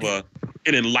to have an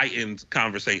enlightened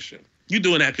conversation. You're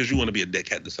doing that because you want to be a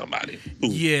dickhead to somebody who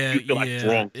you feel like is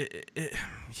wrong.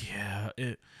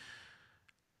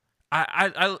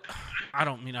 I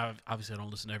don't mean, obviously I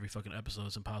don't listen to every fucking episode.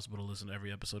 It's impossible to listen to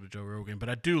every episode of Joe Rogan, but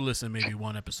I do listen maybe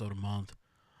one episode a month.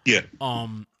 Yeah.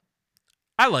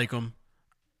 I like him.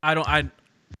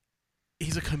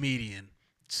 He's a comedian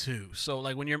too. So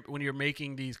like when you're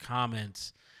making these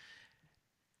comments,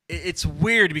 it's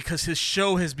weird because his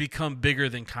show has become bigger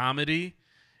than comedy.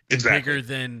 Exactly. Bigger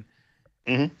than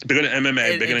bigger than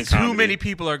MMA, bigger than comedy. Too many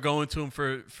people are going to him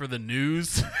for the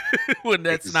news when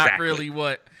that's not really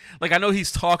what. Like I know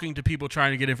he's talking to people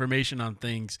trying to get information on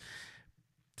things.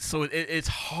 So it's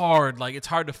hard. Like it's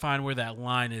hard to find where that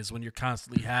line is when you're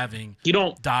constantly having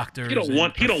doctors. He don't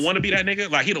want to be that nigga.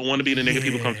 Like he don't want to be the nigga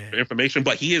people come for information,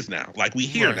 but he is now. Like we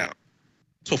hear now.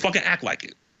 So fucking act like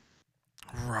it.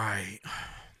 Right.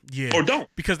 Yeah. Or don't.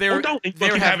 Because they were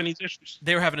having these issues.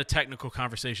 They were having a technical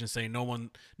conversation saying no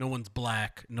one's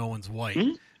black, no one's white.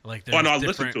 Mm-hmm. Like no, I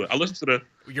listened to it. I listened to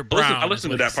I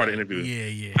listened to that part of the interview.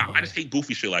 Yeah. I just hate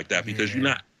goofy shit like that because you're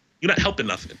not helping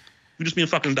nothing. You're just being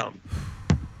fucking dumb.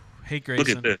 Hey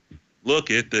Grayson.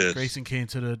 Look at this. Grayson came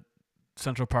to the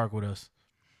Central Park with us.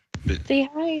 Say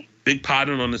hi. Big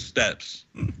potting on the steps.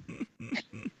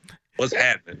 What's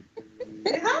happening?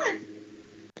 Hi.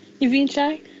 You being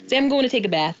shy? Say I'm going to take a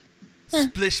bath.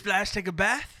 Splish splash, take a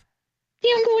bath?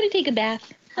 Yeah, I'm going to take a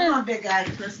bath. Come on, big guy.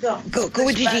 Let's go. Go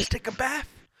with Gigi. Take a bath.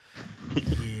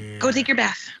 Yeah. Go take your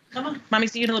bath. Come on. Mommy,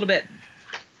 see you in a little bit.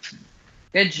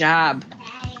 Good job.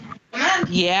 Come on.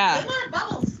 Yeah. Come on,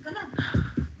 Bubbles. Come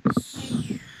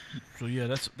on. So yeah,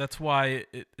 that's why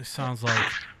it sounds like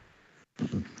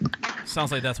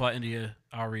that's why India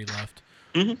Ari left.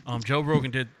 Joe Rogan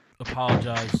did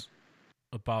apologize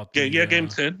about the, gave him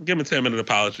 10. Give him a 10-minute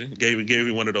apology. Gave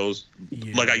you one of those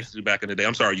like I used to do back in the day.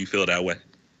 I'm sorry you feel that way.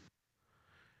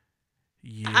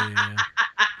 Yeah.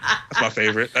 That's my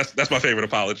favorite. That's my favorite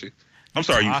apology. I'm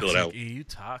sorry you feel that way. You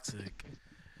toxic.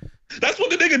 That's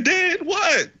what the nigga did.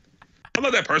 What? I'm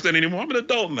not that person anymore. I'm an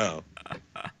adult now.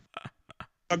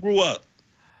 I grew up.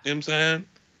 You know what I'm saying?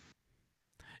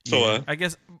 So yeah, I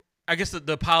guess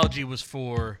the apology was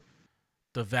for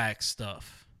the vax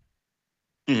stuff.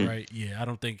 Right? Yeah, I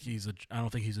don't think he's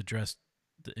addressed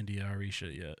the India Ari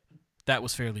shit yet. That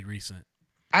was fairly recent.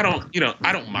 I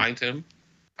don't mind him.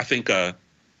 I think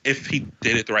if he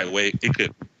did it the right way, it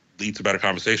could lead to better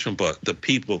conversation. But the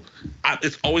people,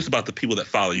 it's always about the people that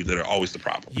follow you that are always the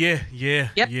problem. Yeah.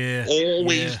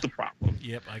 Always the problem.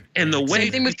 Yep. And the way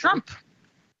Same thing with Trump.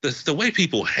 The way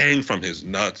people hang from his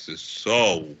nuts is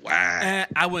so whack.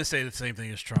 I wouldn't say the same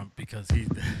thing as Trump because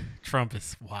Trump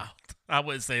is wild. I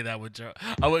wouldn't say that with Joe.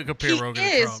 I wouldn't compare Rogan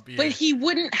to Trump. Yeah. But he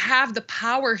wouldn't have the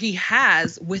power he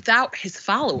has without his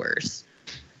followers.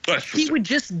 He would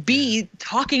just be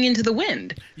talking into the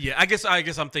wind. Yeah, I guess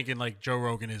I'm thinking like Joe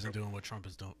Rogan isn't doing what Trump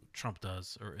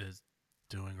does or is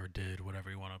doing or did, whatever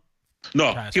you want to.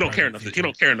 No, he don't care enough. He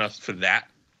don't care enough for that.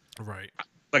 Right.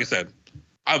 Like I said,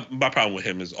 my problem with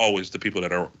him is always the people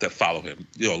that follow him.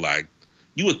 Like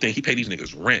you would think he paid these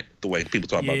niggas rent the way people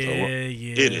talk about Joe Rogan.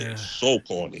 Yeah. It is so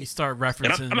corny. You start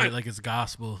referencing it like it's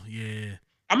gospel. Yeah.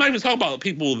 I'm not even talking about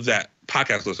people that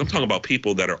podcast listen. I'm talking about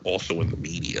people that are also in the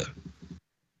media.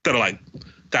 That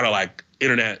are like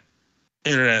internet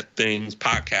things,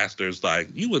 podcasters. Like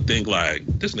you would think like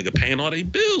this nigga paying all their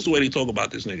bills the way they talk about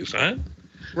this nigga, son.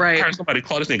 Right. I heard somebody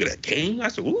call this nigga that king. I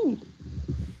said, ooh.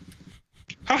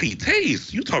 How he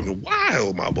tastes? You talking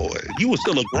wild, my boy. You were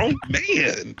still a grown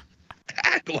man.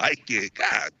 Act like it.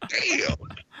 God damn.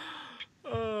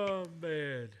 Oh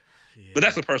man. Yeah. But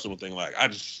that's a personal thing. Like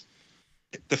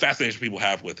the fascination people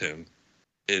have with him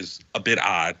is a bit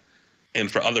odd. And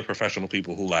for other professional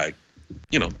people who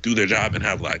do their job and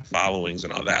have like followings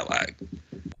and all that, like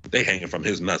they hanging from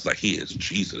his nuts like he is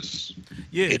Jesus.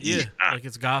 Yeah, like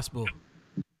it's gospel.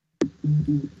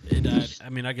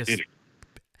 And I guess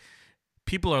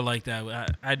people are like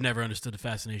that. I'd never understood the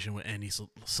fascination with any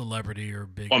celebrity or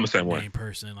big name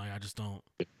person. Like I just don't.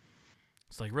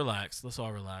 It's like relax. Let's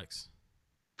all relax.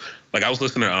 Like I was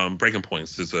listening to Breaking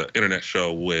Points. It's an internet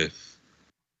show with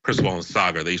Criswell and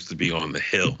Sagar. They used to be on The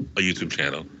Hill, a YouTube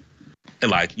channel,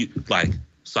 and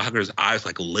Sagar's eyes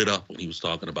lit up when he was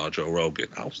talking about Joe Rogan.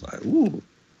 I was like, ooh,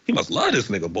 he must love this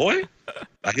nigga, boy.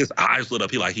 Like his eyes lit up.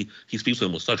 He speaks to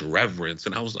him with such reverence,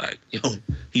 and I was like,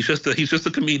 he's just a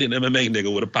comedian MMA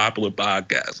nigga with a popular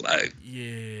podcast. Like,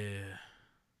 yeah,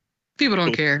 people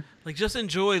don't care. Like just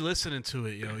enjoy listening to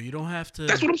it, yo. You don't have to.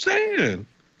 That's what I'm saying.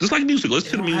 Just like music,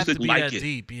 listen to the music, like it.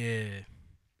 Deep, yeah.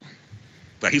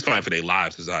 Like he's fighting for their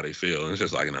lives is how they feel. And it's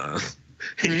just like, nah.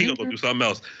 He gonna go do something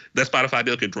else. That Spotify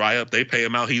deal could dry up. They pay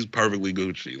him out. He's perfectly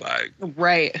Gucci. Like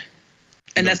right.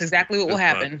 And that's exactly what will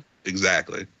happen.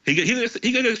 Exactly. He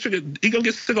gonna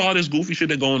get sick of all this goofy shit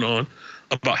that's going on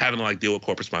about having to deal with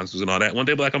corporate sponsors and all that. One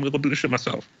day, I'm gonna go do this shit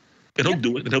myself. And he'll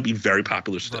do it, and he'll be very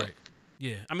popular still. Right.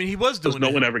 Yeah. I mean, he was doing it.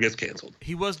 No one ever gets canceled.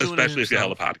 He was doing especially it if you're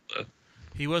hella popular.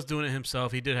 He was doing it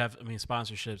himself. He did have,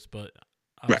 sponsorships, but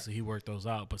obviously he worked those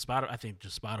out. But I think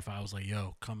just Spotify was like,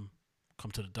 yo, come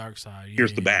to the dark side. Yeah,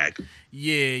 here's the bag.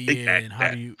 Yeah. Bag, and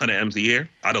how do you 100 M's a year?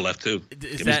 I'd have left too.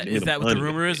 Is that what the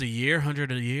rumor is? A year?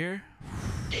 100 a year?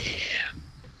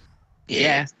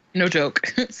 Yeah. No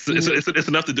joke. It's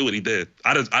enough to do what he did.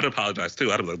 I'd apologize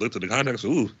too. I'd have looked at the context.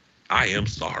 Ooh, I am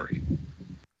sorry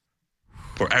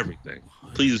for everything.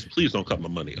 Please don't cut my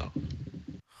money off.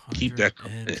 Keep that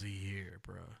coming in. A year,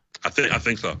 bro. I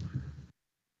think so.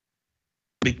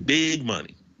 Big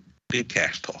money, big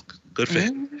cash talk. Good for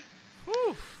him.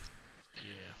 Yeah.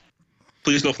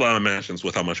 Please don't fly on mansions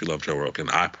with how much you love Joe Rogan.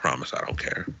 I promise I don't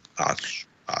care. I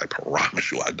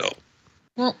promise you I don't.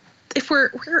 Well, if we're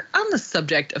on the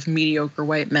subject of mediocre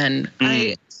white men,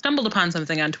 I stumbled upon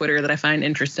something on Twitter that I find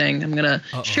interesting. I'm going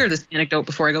to share this anecdote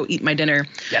before I go eat my dinner.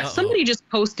 Somebody just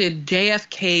posted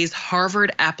JFK's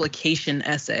Harvard application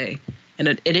essay, and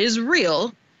it is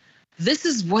real. This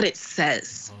is what it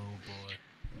says. Oh, boy.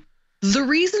 The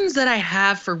reasons that I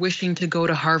have for wishing to go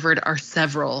to Harvard are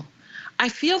several. I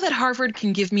feel that Harvard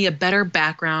can give me a better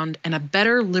background and a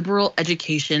better liberal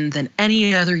education than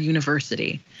any other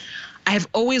university. I have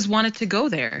always wanted to go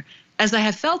there, as I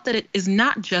have felt that it is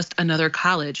not just another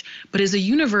college, but is a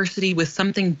university with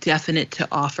something definite to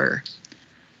offer.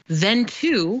 Then,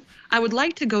 too, I would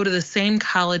like to go to the same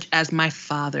college as my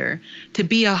father. To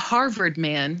be a Harvard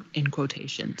man, in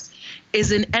quotations,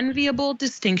 is an enviable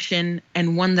distinction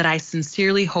and one that I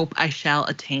sincerely hope I shall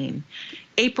attain.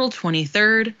 April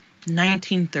 23rd,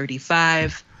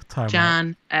 1935,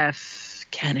 John F.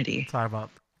 Kennedy. Time up.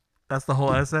 That's the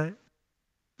whole essay?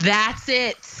 That's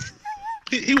it.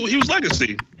 He was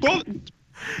legacy. Well,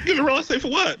 give a real essay for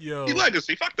what? Yo. He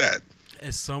legacy. Fuck that.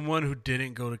 As someone who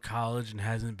didn't go to college and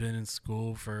hasn't been in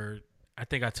school for, I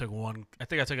think I took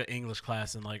an English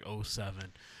class in like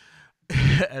 2007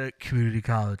 at a community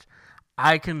college.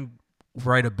 I can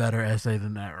write a better essay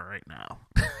than that right now.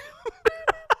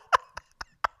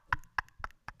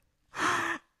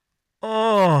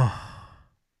 Oh.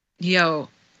 Yo,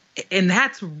 and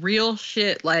that's real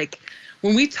shit. Like,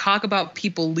 when we talk about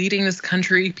people leading this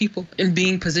country, people in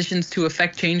being positions to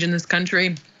affect change in this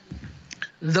country,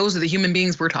 those are the human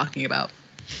beings we're talking about.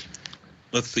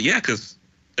 Let's see. Yeah, because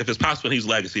if it's possible, he's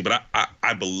legacy. But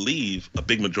I believe a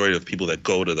big majority of people that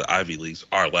go to the Ivy Leagues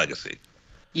are legacy.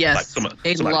 Yes,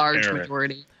 Like a large parent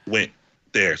majority. went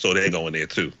there, so they're going there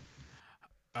too.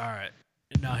 All right.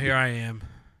 Now here I am.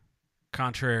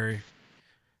 Contrary.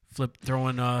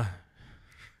 Throwing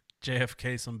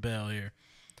JFK some bail here.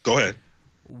 Go ahead.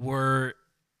 Were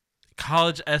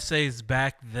college essays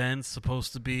back then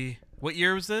supposed to be, what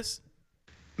year was this?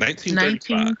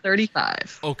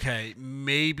 1935. Okay,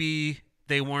 maybe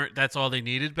they weren't, that's all they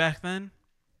needed back then?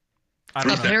 I A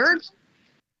don't know. paragraph?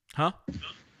 Huh?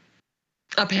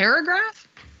 A paragraph?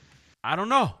 I don't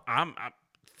know. I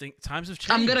think times have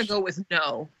changed. I'm gonna go with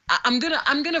no. I'm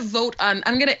gonna vote on.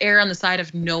 I'm gonna err on the side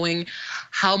of knowing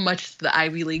how much the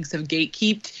Ivy Leagues have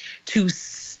gatekeeped to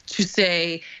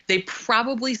say they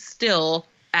probably still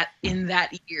in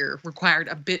that year required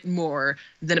a bit more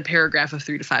than a paragraph of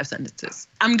 3 to 5 sentences.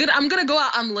 I'm gonna go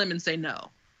out on a limb and say no.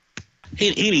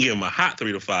 He didn't give him a hot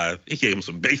 3 to 5. He gave him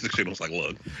some basic shit. I was like,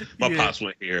 look, my pops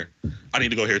went here. I need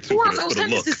to go here too. Four For of those the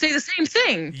look. sentences say the same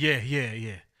thing.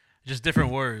 Yeah. Just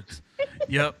different words.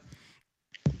 Yep.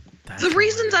 The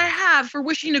reasons I have for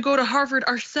wishing to go to Harvard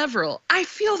are several. I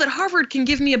feel that Harvard can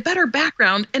give me a better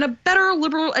background and a better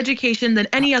liberal education than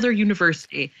any other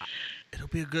university. It'll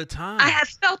be a good time. I have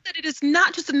felt that it is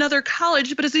not just another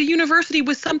college, but is a university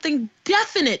with something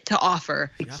definite to offer.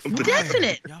 Something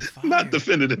Definite. Not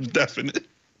definitive, definite.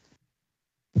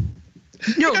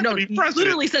 No, He he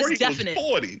literally says definite.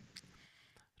 40.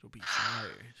 It'll be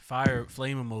fire,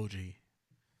 flame emoji.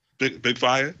 Big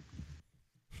fire.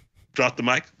 Drop the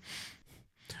mic.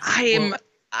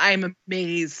 I'm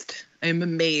amazed. I'm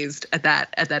amazed at that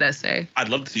essay. I'd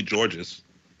love to see George's.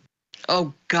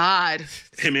 Oh God.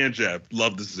 Him and Jeb.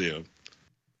 Love to see him.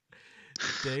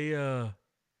 They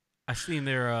I seen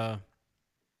they're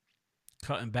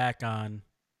cutting back on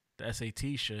the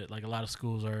SAT shit. Like a lot of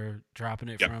schools are dropping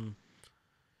it from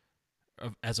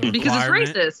as a requirement. Because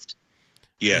it's racist.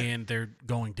 Yeah. And they're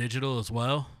going digital as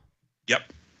well.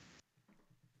 Yep.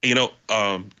 You know,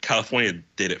 California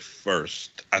did it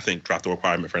first. I think dropped the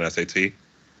requirement for an SAT.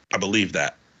 I believe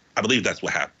that. I believe that's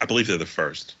what happened. I believe they're the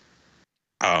first.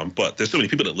 But there's so many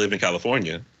people that live in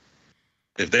California.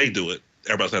 If they do it,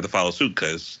 everybody's gonna have to follow suit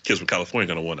because kids from California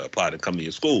are gonna want to apply to come to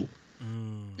your school.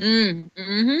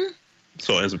 Mm-hmm.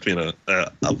 So it ends up being a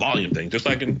volume thing. Just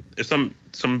like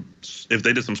if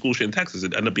they did some school shit in Texas,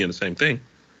 it ended up being the same thing.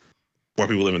 More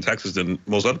people live in Texas than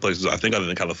most other places. I think other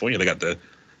than California, they got the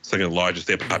second largest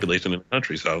state population in the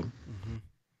country. So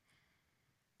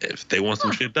if they want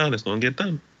some shit done, it's gonna get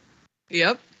done.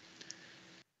 Yep.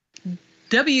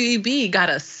 WEB got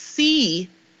a C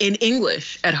in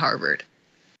English at Harvard.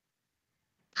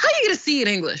 How you get a C in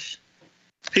English?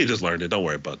 He just learned it. Don't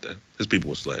worry about that. His people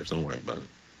were slaves. Don't worry about it.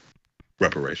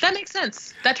 Reparations. That makes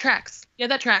sense. That tracks. Yeah,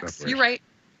 that tracks. You're right.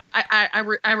 I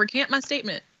recant my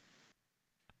statement.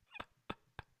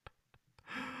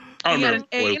 I You got remember.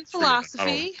 an A in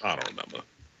philosophy. I don't remember.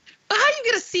 But how do you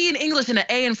get a C in English and an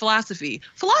A in philosophy?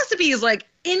 Philosophy is like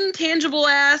intangible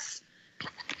ass.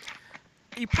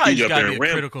 You probably You just get up gotta there be a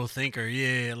and critical thinker,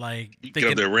 yeah. Like You get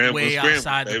up thinking there and ramble way and scramble,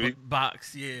 outside the baby.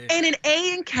 box, yeah. And an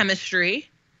A in chemistry.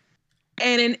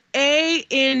 And an A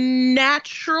in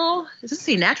natural. Does this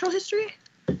say natural history?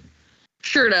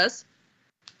 Sure does.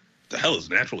 The hell is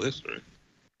natural history?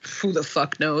 Who the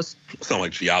fuck knows? Sound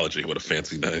like geology with a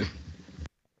fancy name.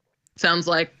 Sounds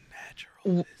like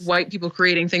white people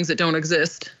creating things that don't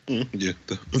exist. Yeah,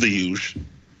 the huge.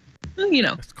 Well, you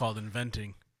know. It's called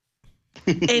inventing.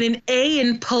 And an A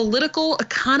in political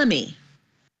economy.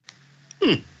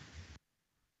 Good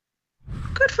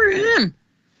Good for him.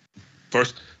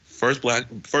 First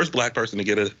black person to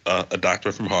get a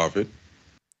doctorate from Harvard.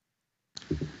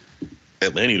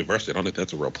 Atlanta University. I don't think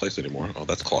that's a real place anymore. Oh,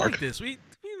 that's I Clark. like this. We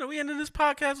ended this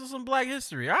podcast with some Black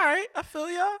history. All right, I feel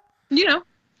y'all. You know,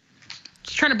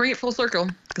 just trying to bring it full circle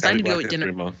because I need to go eat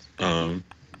dinner. Month.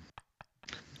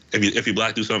 If you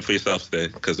black, do something for yourself today,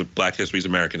 because Black history is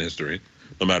American history,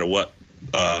 no matter what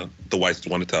the whites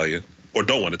want to tell you or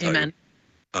don't want to tell Amen.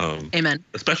 you. Amen.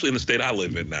 Especially in the state I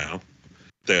live in now,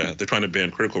 they're trying to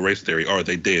ban critical race theory, or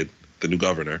they did, the new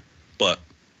governor. But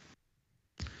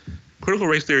critical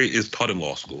race theory is taught in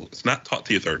law school. It's not taught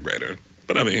to your third grader.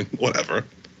 But I mean, whatever.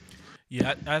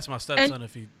 Yeah, I asked my stepson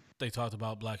if they talked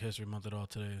about Black History Month at all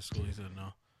today in school. He said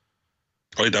no.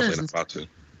 Oh, he definitely not about to.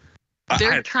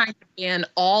 They're trying to ban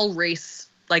all race,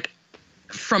 like,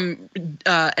 from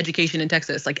education in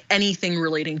Texas, like anything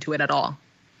relating to it at all.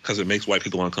 Because it makes white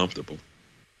people uncomfortable.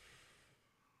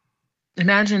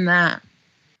 Imagine that.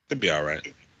 It'd be all right.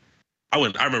 I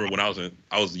remember when I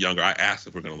was younger, I asked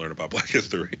if we're going to learn about Black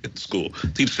history in school.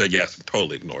 Teacher said yes, and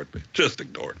totally ignored me. Just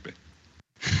ignored me.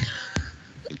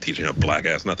 I'm teaching a black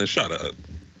ass nothing. Shut up.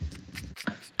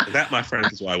 That, my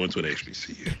friends, is why I went to an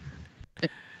HBCU.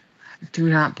 Do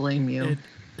not blame you.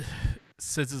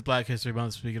 Since it's Black History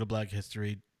Month, speaking of Black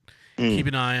history, keep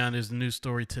an eye on. There's a news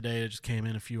story today that just came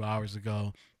in a few hours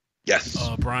ago. Yes.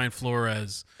 Brian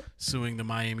Flores suing the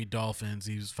Miami Dolphins.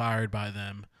 He was fired by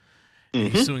them.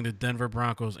 He's suing the Denver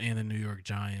Broncos and the New York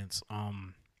Giants.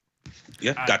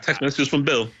 Got text messages from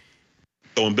Bill.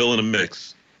 Throwing Bill in the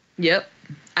mix. Yep.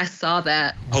 I saw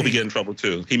that. Hope he get in trouble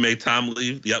too. He made time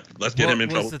leave. Yep. Let's get him in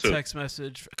trouble too. What was the text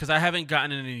message? Because I haven't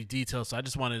gotten any details, so I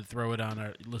just wanted to throw it on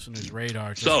our listeners'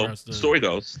 radar. So the story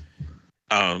goes,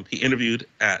 he interviewed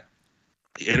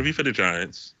for the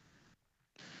Giants,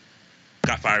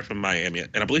 got fired from Miami,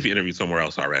 and I believe he interviewed somewhere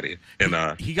else already.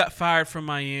 And he got fired from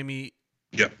Miami.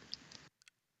 Yep.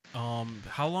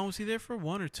 How long was he there for?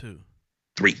 1 or 2?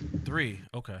 3. 3.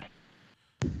 Okay.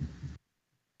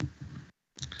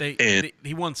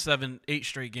 He won 8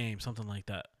 straight games, something like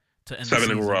that, to end 7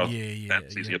 in a row. Yeah.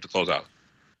 That season, you have to close out.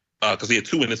 Because he had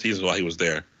 2 in the season while he was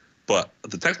there. But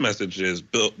the text message is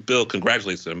Bill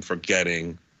congratulates him for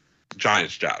getting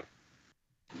Giants job.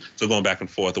 So going back and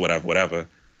forth or whatever.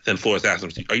 Then Flores asked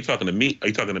him, "Are you talking to me?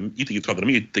 You think you're talking to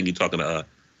me? You think you're talking to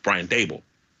Brian Dable,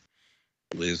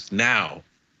 who is now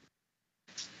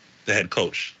the head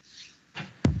coach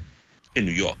in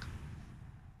New York?"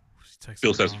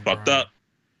 Bill says, "Fucked up.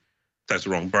 That's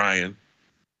the wrong Brian."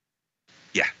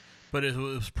 Yeah. But it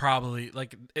was probably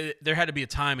there had to be a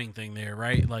timing thing there,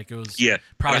 right? Like it was. Yeah.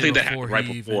 Probably I think that before happened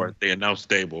right before they announced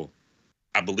Dable.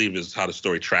 I believe is how the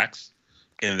story tracks.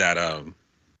 In that, I'm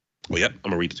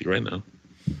gonna read it to you right now.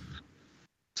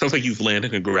 Sounds like you've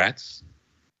landed. Congrats.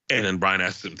 And then Brian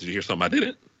asked him, "Did you hear something I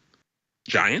didn't?"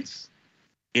 Giants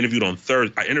interviewed on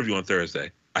Thursday. I interview on Thursday.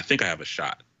 I think I have a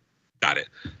shot. Got it.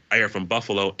 I hear from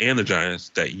Buffalo and the Giants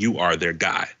that you are their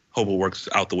guy. Hope it works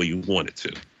out the way you want it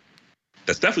to.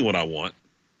 That's definitely what I want.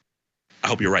 I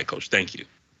hope you're right, Coach. Thank you.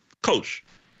 Coach,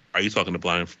 are you talking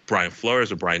to Brian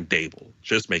Flores or Brian Dable?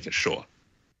 Just making sure.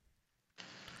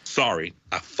 Sorry,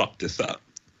 I fucked this up.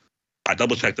 I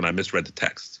double-checked and I misread the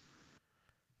text.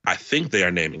 I think they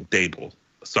are naming Dable.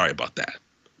 Sorry about that.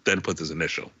 Then puts his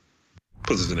initial.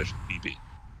 BB.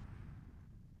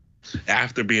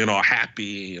 After being all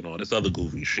happy and all this other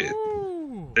goofy shit.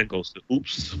 Ooh. Then goes to,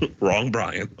 oops, wrong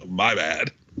Brian. My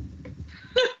bad.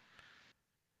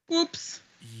 Oops.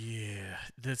 Yeah,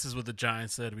 this is what the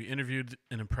Giants said. We interviewed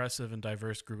an impressive and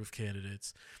diverse group of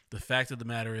candidates. The fact of the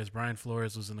matter is Brian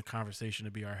Flores was in the conversation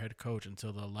to be our head coach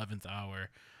until the 11th hour.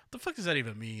 What the fuck does that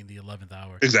even mean, the 11th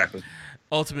hour? Exactly.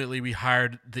 Ultimately, we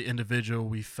hired the individual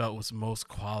we felt was most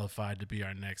qualified to be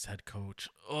our next head coach.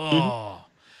 Oh,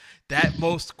 that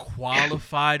most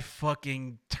qualified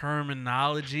fucking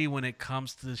terminology when it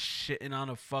comes to shitting on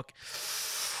a fuck.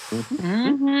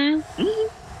 Mm-hmm.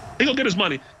 He gonna get his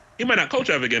money. He might not coach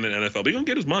ever again in the NFL, but he gonna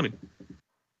get his money.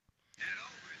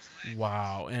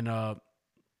 Wow. And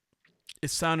it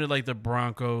sounded like the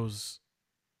Broncos,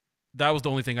 that was the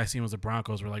only thing I seen was the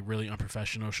Broncos were like really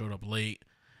unprofessional, showed up late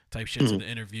type shit to the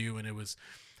interview. And it was,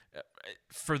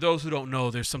 for those who don't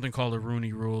know, there's something called a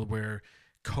Rooney Rule where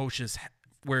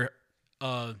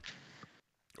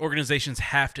organizations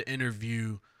have to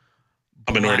interview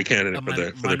a minority candidate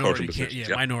for their coaching position.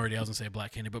 Yeah, minority. I was gonna say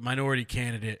black candidate, but minority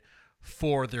candidate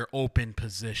for their open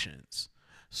positions.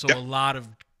 So a lot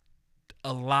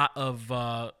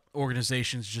of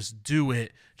organizations just do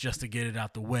it just to get it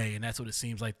out the way, and that's what it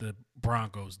seems like the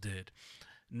Broncos did.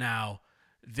 Now,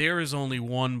 there is only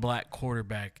one black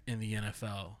quarterback in the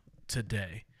NFL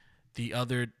today. The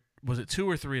other Was it 2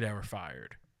 or 3 that were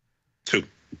fired? 2.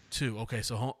 2. Okay,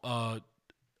 so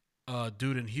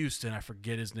dude in Houston, I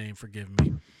forget his name. Forgive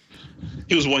me.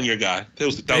 He was 1 year guy. That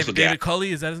was the David gap.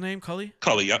 Culley, is that his name? Culley?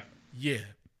 Cully, yep. Yeah.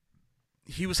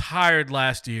 He was hired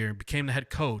last year and became the head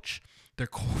coach. Their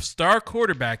star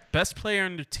quarterback, best player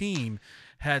on the team,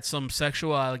 had some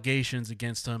sexual allegations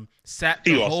against him. Sat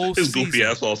the whole his season. goofy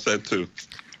ass all said too.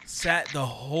 Sat the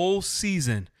whole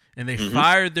season, and they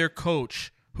fired their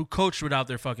coach, who coached without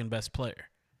their fucking best player.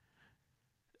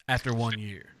 After 1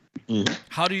 year,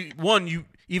 how do you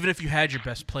even if you had your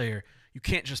best player, you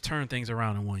can't just turn things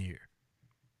around in 1 year.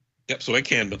 Yep. So they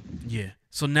canned him. Yeah.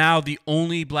 So now the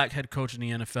only black head coach in the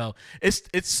NFL.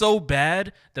 It's so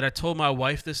bad that I told my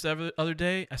wife this the other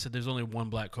day. I said, "There's only one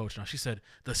black coach now." She said,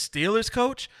 "The Steelers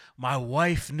coach." My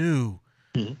wife knew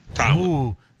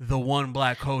who the one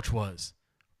black coach was.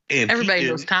 And Everybody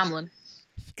knows Tomlin.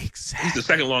 Exactly. He's the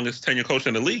second longest tenure coach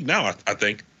in the league now. I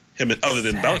think him other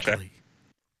than Belichick.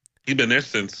 He's been there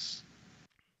since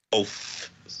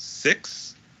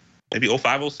 06, maybe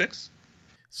 05, 06.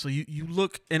 So you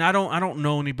look, and I don't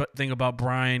know anything about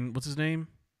Brian. What's his name?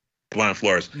 Brian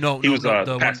Flores. No, he was the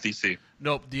Pats one, DC.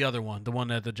 Nope, the other one, the one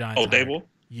that the Giants. Oh, hired. Dable?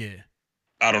 Yeah.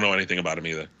 I don't know anything about him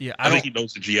either. Yeah, I think he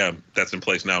knows the GM that's in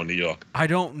place now in New York. I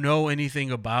don't know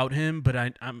anything about him, but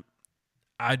I'm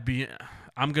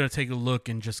gonna take a look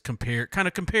and just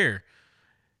compare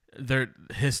their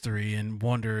history and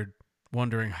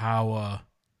wondering how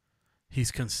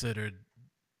he's considered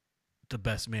the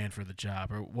best man for the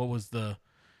job, or what was the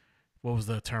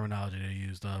terminology they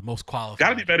used? Most qualified. Got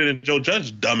to be better than Joe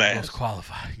Judge, dumbass. Most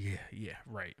qualified. Yeah,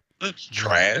 right. That's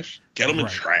trash. Gettleman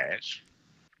trash.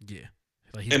 Yeah.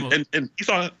 Like And did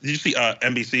you see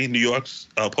NBC New York's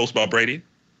post about Brady?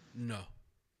 No.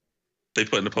 They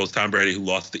put in the post Tom Brady, who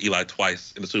lost to Eli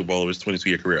twice in the Super Bowl of his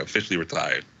 22-year career, officially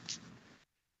retired. It's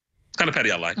kind of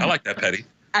petty. I like that petty.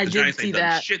 I The did Giants see ain't done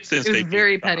that. shit since It was they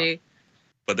very beat Tom. petty.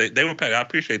 But they were petty. I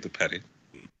appreciate the petty.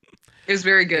 It was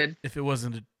very good. If it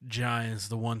wasn't the Giants,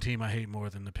 the one team I hate more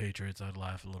than the Patriots, I'd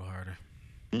laugh a little harder.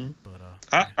 Mhm. But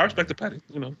I respect the petty.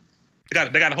 You know, they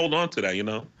got to hold on to that. You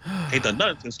know, ain't done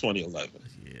nothing since 2011.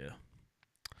 Yeah.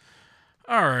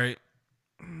 All right.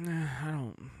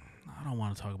 I don't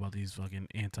want to talk about these fucking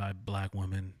anti-black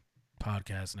women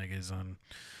podcast niggas on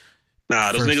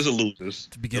Nah, those First- niggas are losers.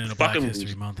 the beginning They're of Black fucking History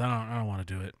losers. Month. I don't want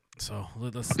to do it. So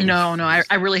let's No,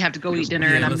 I really have to go eat dinner,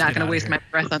 Yeah, and I'm let's not get going outta to waste here. my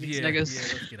breath on these Yeah, niggas.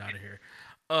 let's get out of here.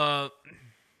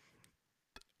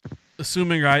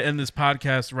 Assuming I end this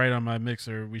podcast right on my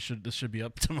mixer, this should be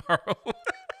up tomorrow.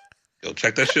 Yo,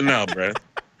 check that shit now, bro.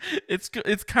 It's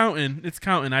counting. It's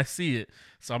counting. I see it.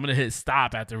 So I'm gonna hit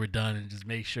stop after we're done and just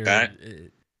make sure Alright.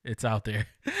 it's out there.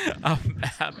 I'm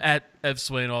at F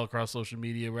Swain all across social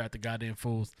media. We're at the goddamn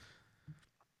fools.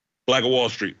 Black of Wall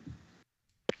Street.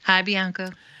 Hi,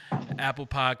 Bianca. Apple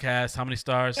Podcasts. How many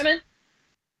stars?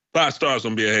 5 stars,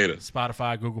 don't be a hater.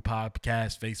 Spotify, Google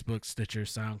Podcasts, Facebook, Stitcher,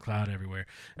 SoundCloud, everywhere.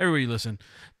 Everywhere you listen.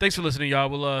 Thanks for listening, y'all.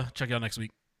 We'll check y'all next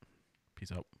week.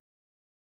 Peace out.